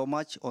 Thank you so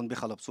much on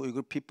behalf of the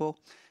Uyghur people.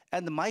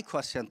 And my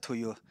question to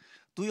you,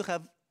 do you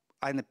have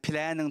any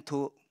planning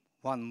to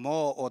one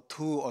more or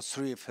 2 or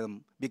 3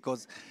 film?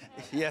 Because,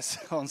 yes,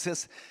 on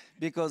this,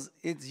 because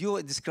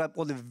you describe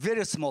only a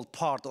very small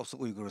part of the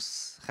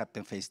Uyghurs have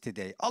been faced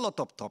today. A lot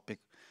of topic,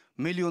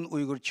 million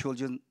Uyghur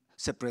children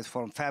separated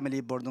from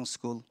family, boarding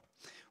school,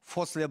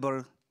 forced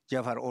labor,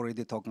 Jawhar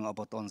already talking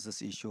about on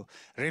this issue.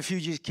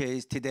 Refugee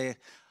case today,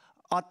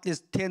 at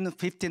least 10,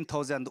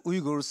 15,000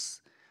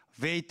 Uyghurs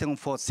waiting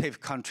for safe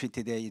country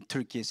today in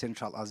Turkey,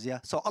 Central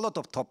Asia. So a lot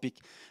of topic.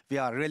 We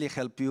are really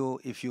help you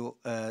if you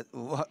have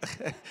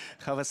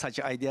such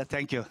an idea.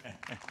 Thank you.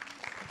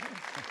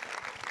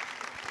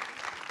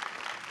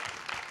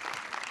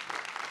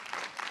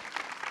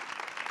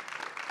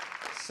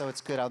 So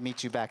it's good. I'll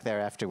meet you back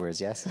there afterwards,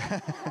 yes?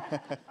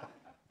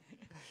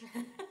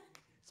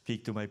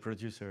 Speak to my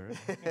producer.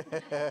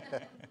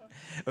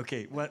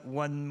 Okay,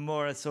 one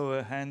more. I saw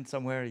a hand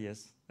somewhere.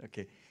 Yes.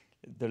 Okay.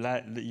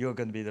 You're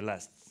going to be the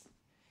last.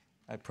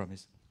 I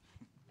promise.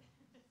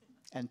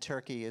 And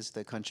Turkey is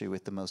the country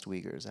with the most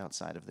Uyghurs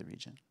outside of the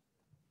region,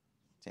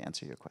 to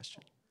answer your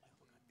question.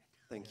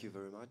 Thank you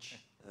very much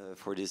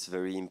for this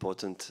very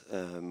important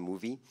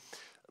movie.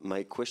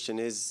 My question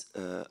is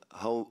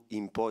how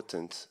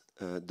important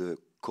the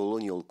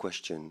colonial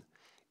question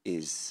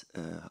is,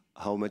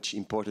 how much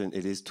important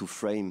it is to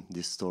frame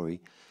this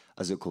story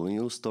as a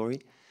colonial story,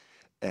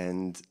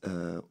 and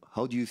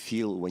how do you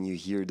feel when you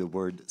hear the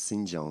word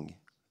Xinjiang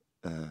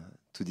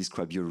to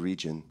describe your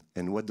region,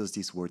 and what does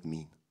this word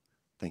mean?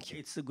 Thank you.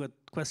 It's a good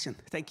question.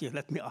 Thank you.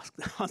 Let me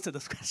answer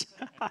this question.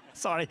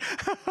 Sorry,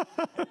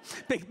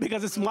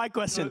 because it's my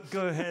question.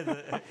 Go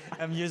ahead.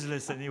 I'm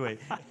useless anyway.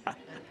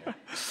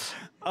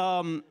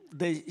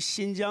 The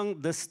Xinjiang,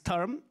 this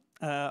term,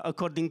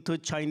 according to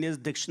Chinese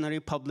dictionary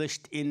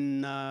published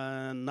in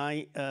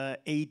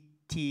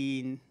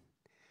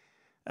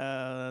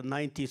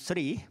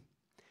 1893,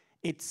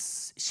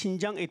 it's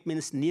Xinjiang. It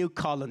means new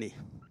colony.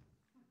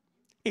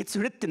 It's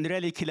written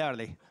really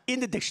clearly in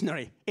the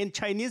dictionary. In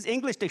Chinese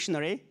English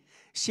dictionary,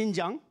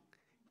 Xinjiang,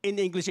 in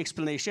English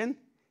explanation,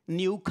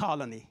 new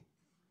colony.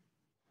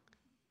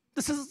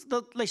 This is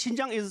like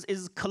Xinjiang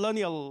is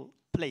colonial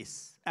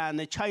place, and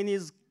the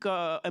Chinese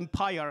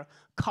empire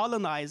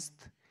colonized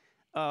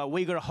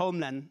Uyghur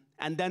homeland,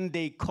 and then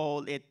they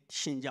call it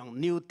Xinjiang,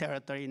 new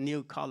territory,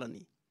 new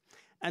colony.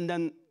 And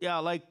then, yeah,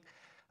 like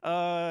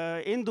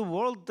in the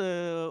world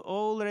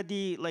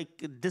already, like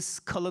this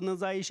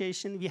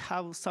colonization, we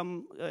have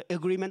some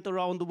agreement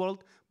around the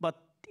world, but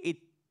it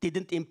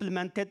didn't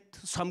implement it.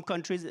 Some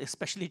countries,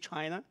 especially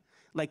China,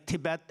 like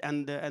Tibet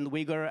and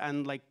Uyghur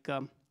and like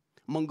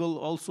Mongol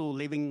also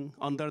living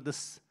under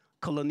this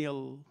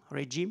colonial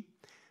regime.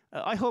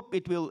 I hope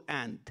it will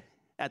end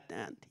at the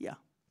end. Yeah,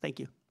 thank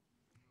you.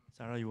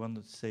 Sarah, you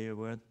wanted to say a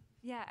word?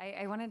 Yeah,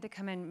 I wanted to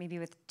come in maybe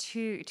with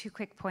two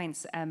quick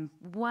points.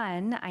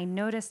 One, I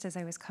noticed as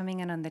I was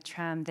coming in on the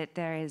tram that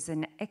there is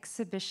an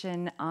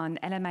exhibition on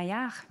Elle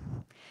Maillard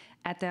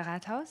at the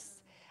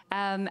Rathaus.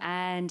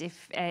 And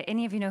if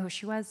any of you know who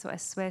she was, so a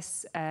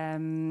Swiss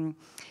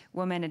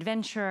woman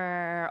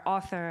adventurer,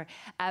 author,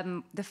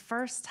 the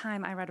first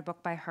time I read a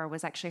book by her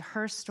was actually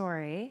her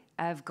story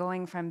of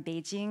going from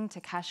Beijing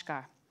to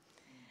Kashgar.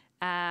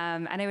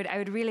 And I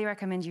would really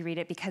recommend you read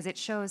it because it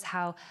shows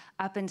how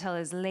up until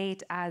as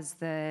late as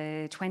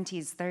the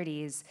 20s,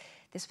 30s,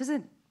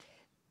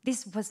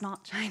 this was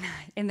not China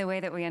in the way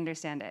that we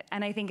understand it.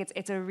 And I think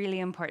it's a really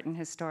important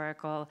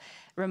historical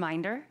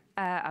reminder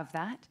of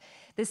that.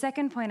 The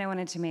second point I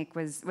wanted to make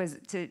was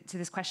to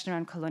this question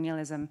around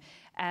colonialism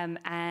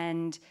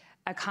and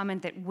a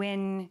comment that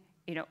when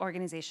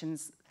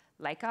organizations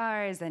like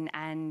ours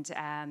and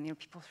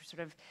people sort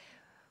of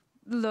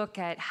look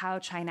at how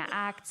China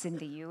acts in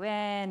the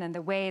UN and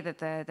the way that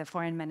the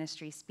foreign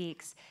ministry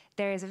speaks,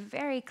 there is a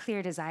very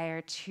clear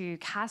desire to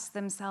cast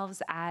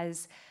themselves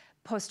as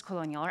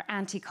post-colonial or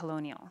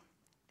anti-colonial,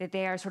 that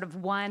they are sort of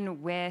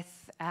one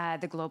with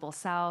the global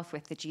south,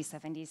 with the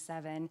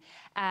G77,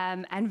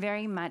 and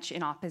very much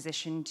in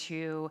opposition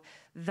to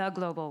the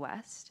global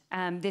west.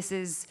 This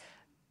is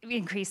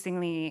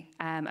increasingly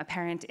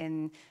apparent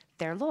in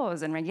their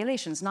laws and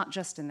regulations, not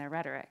just in their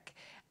rhetoric.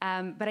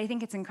 But I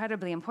think it's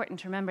incredibly important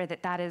to remember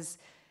that is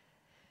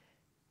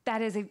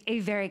a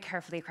very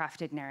carefully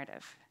crafted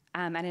narrative.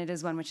 And it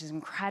is one which is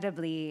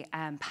incredibly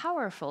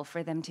powerful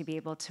for them to be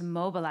able to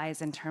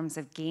mobilize in terms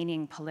of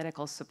gaining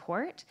political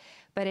support.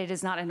 But it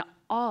is not at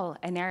all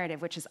a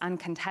narrative which is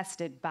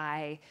uncontested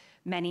by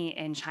many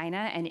in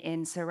China and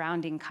in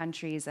surrounding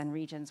countries and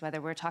regions,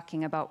 whether we're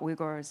talking about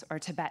Uyghurs or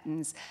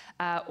Tibetans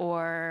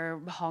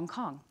or Hong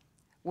Kong,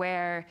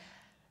 where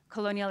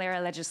colonial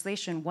era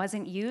legislation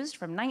wasn't used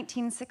from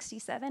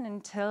 1967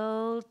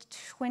 until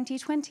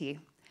 2020,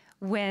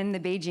 when the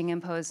Beijing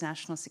imposed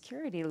national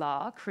security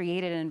law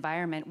created an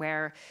environment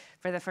where,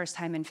 for the first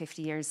time in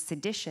 50 years,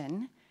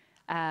 sedition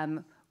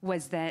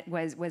was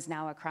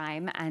now a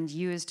crime and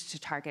used to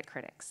target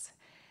critics.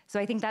 So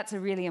I think that's a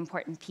really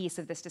important piece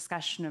of this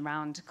discussion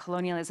around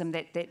colonialism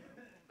that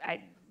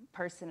I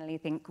personally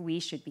think we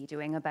should be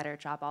doing a better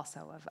job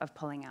also of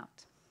pulling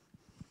out.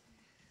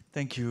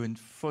 Thank you.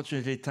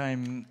 Unfortunately,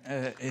 time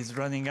is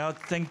running out.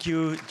 Thank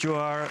you,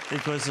 Johar.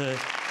 It was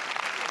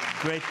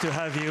great to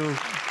have you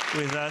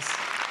with us.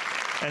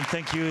 And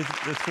thank you,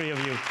 the three of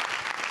you.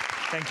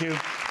 Thank you.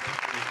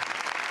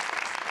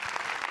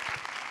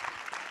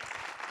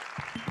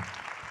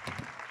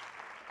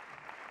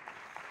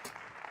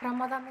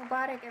 Ramadan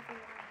Mubarak,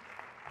 everyone.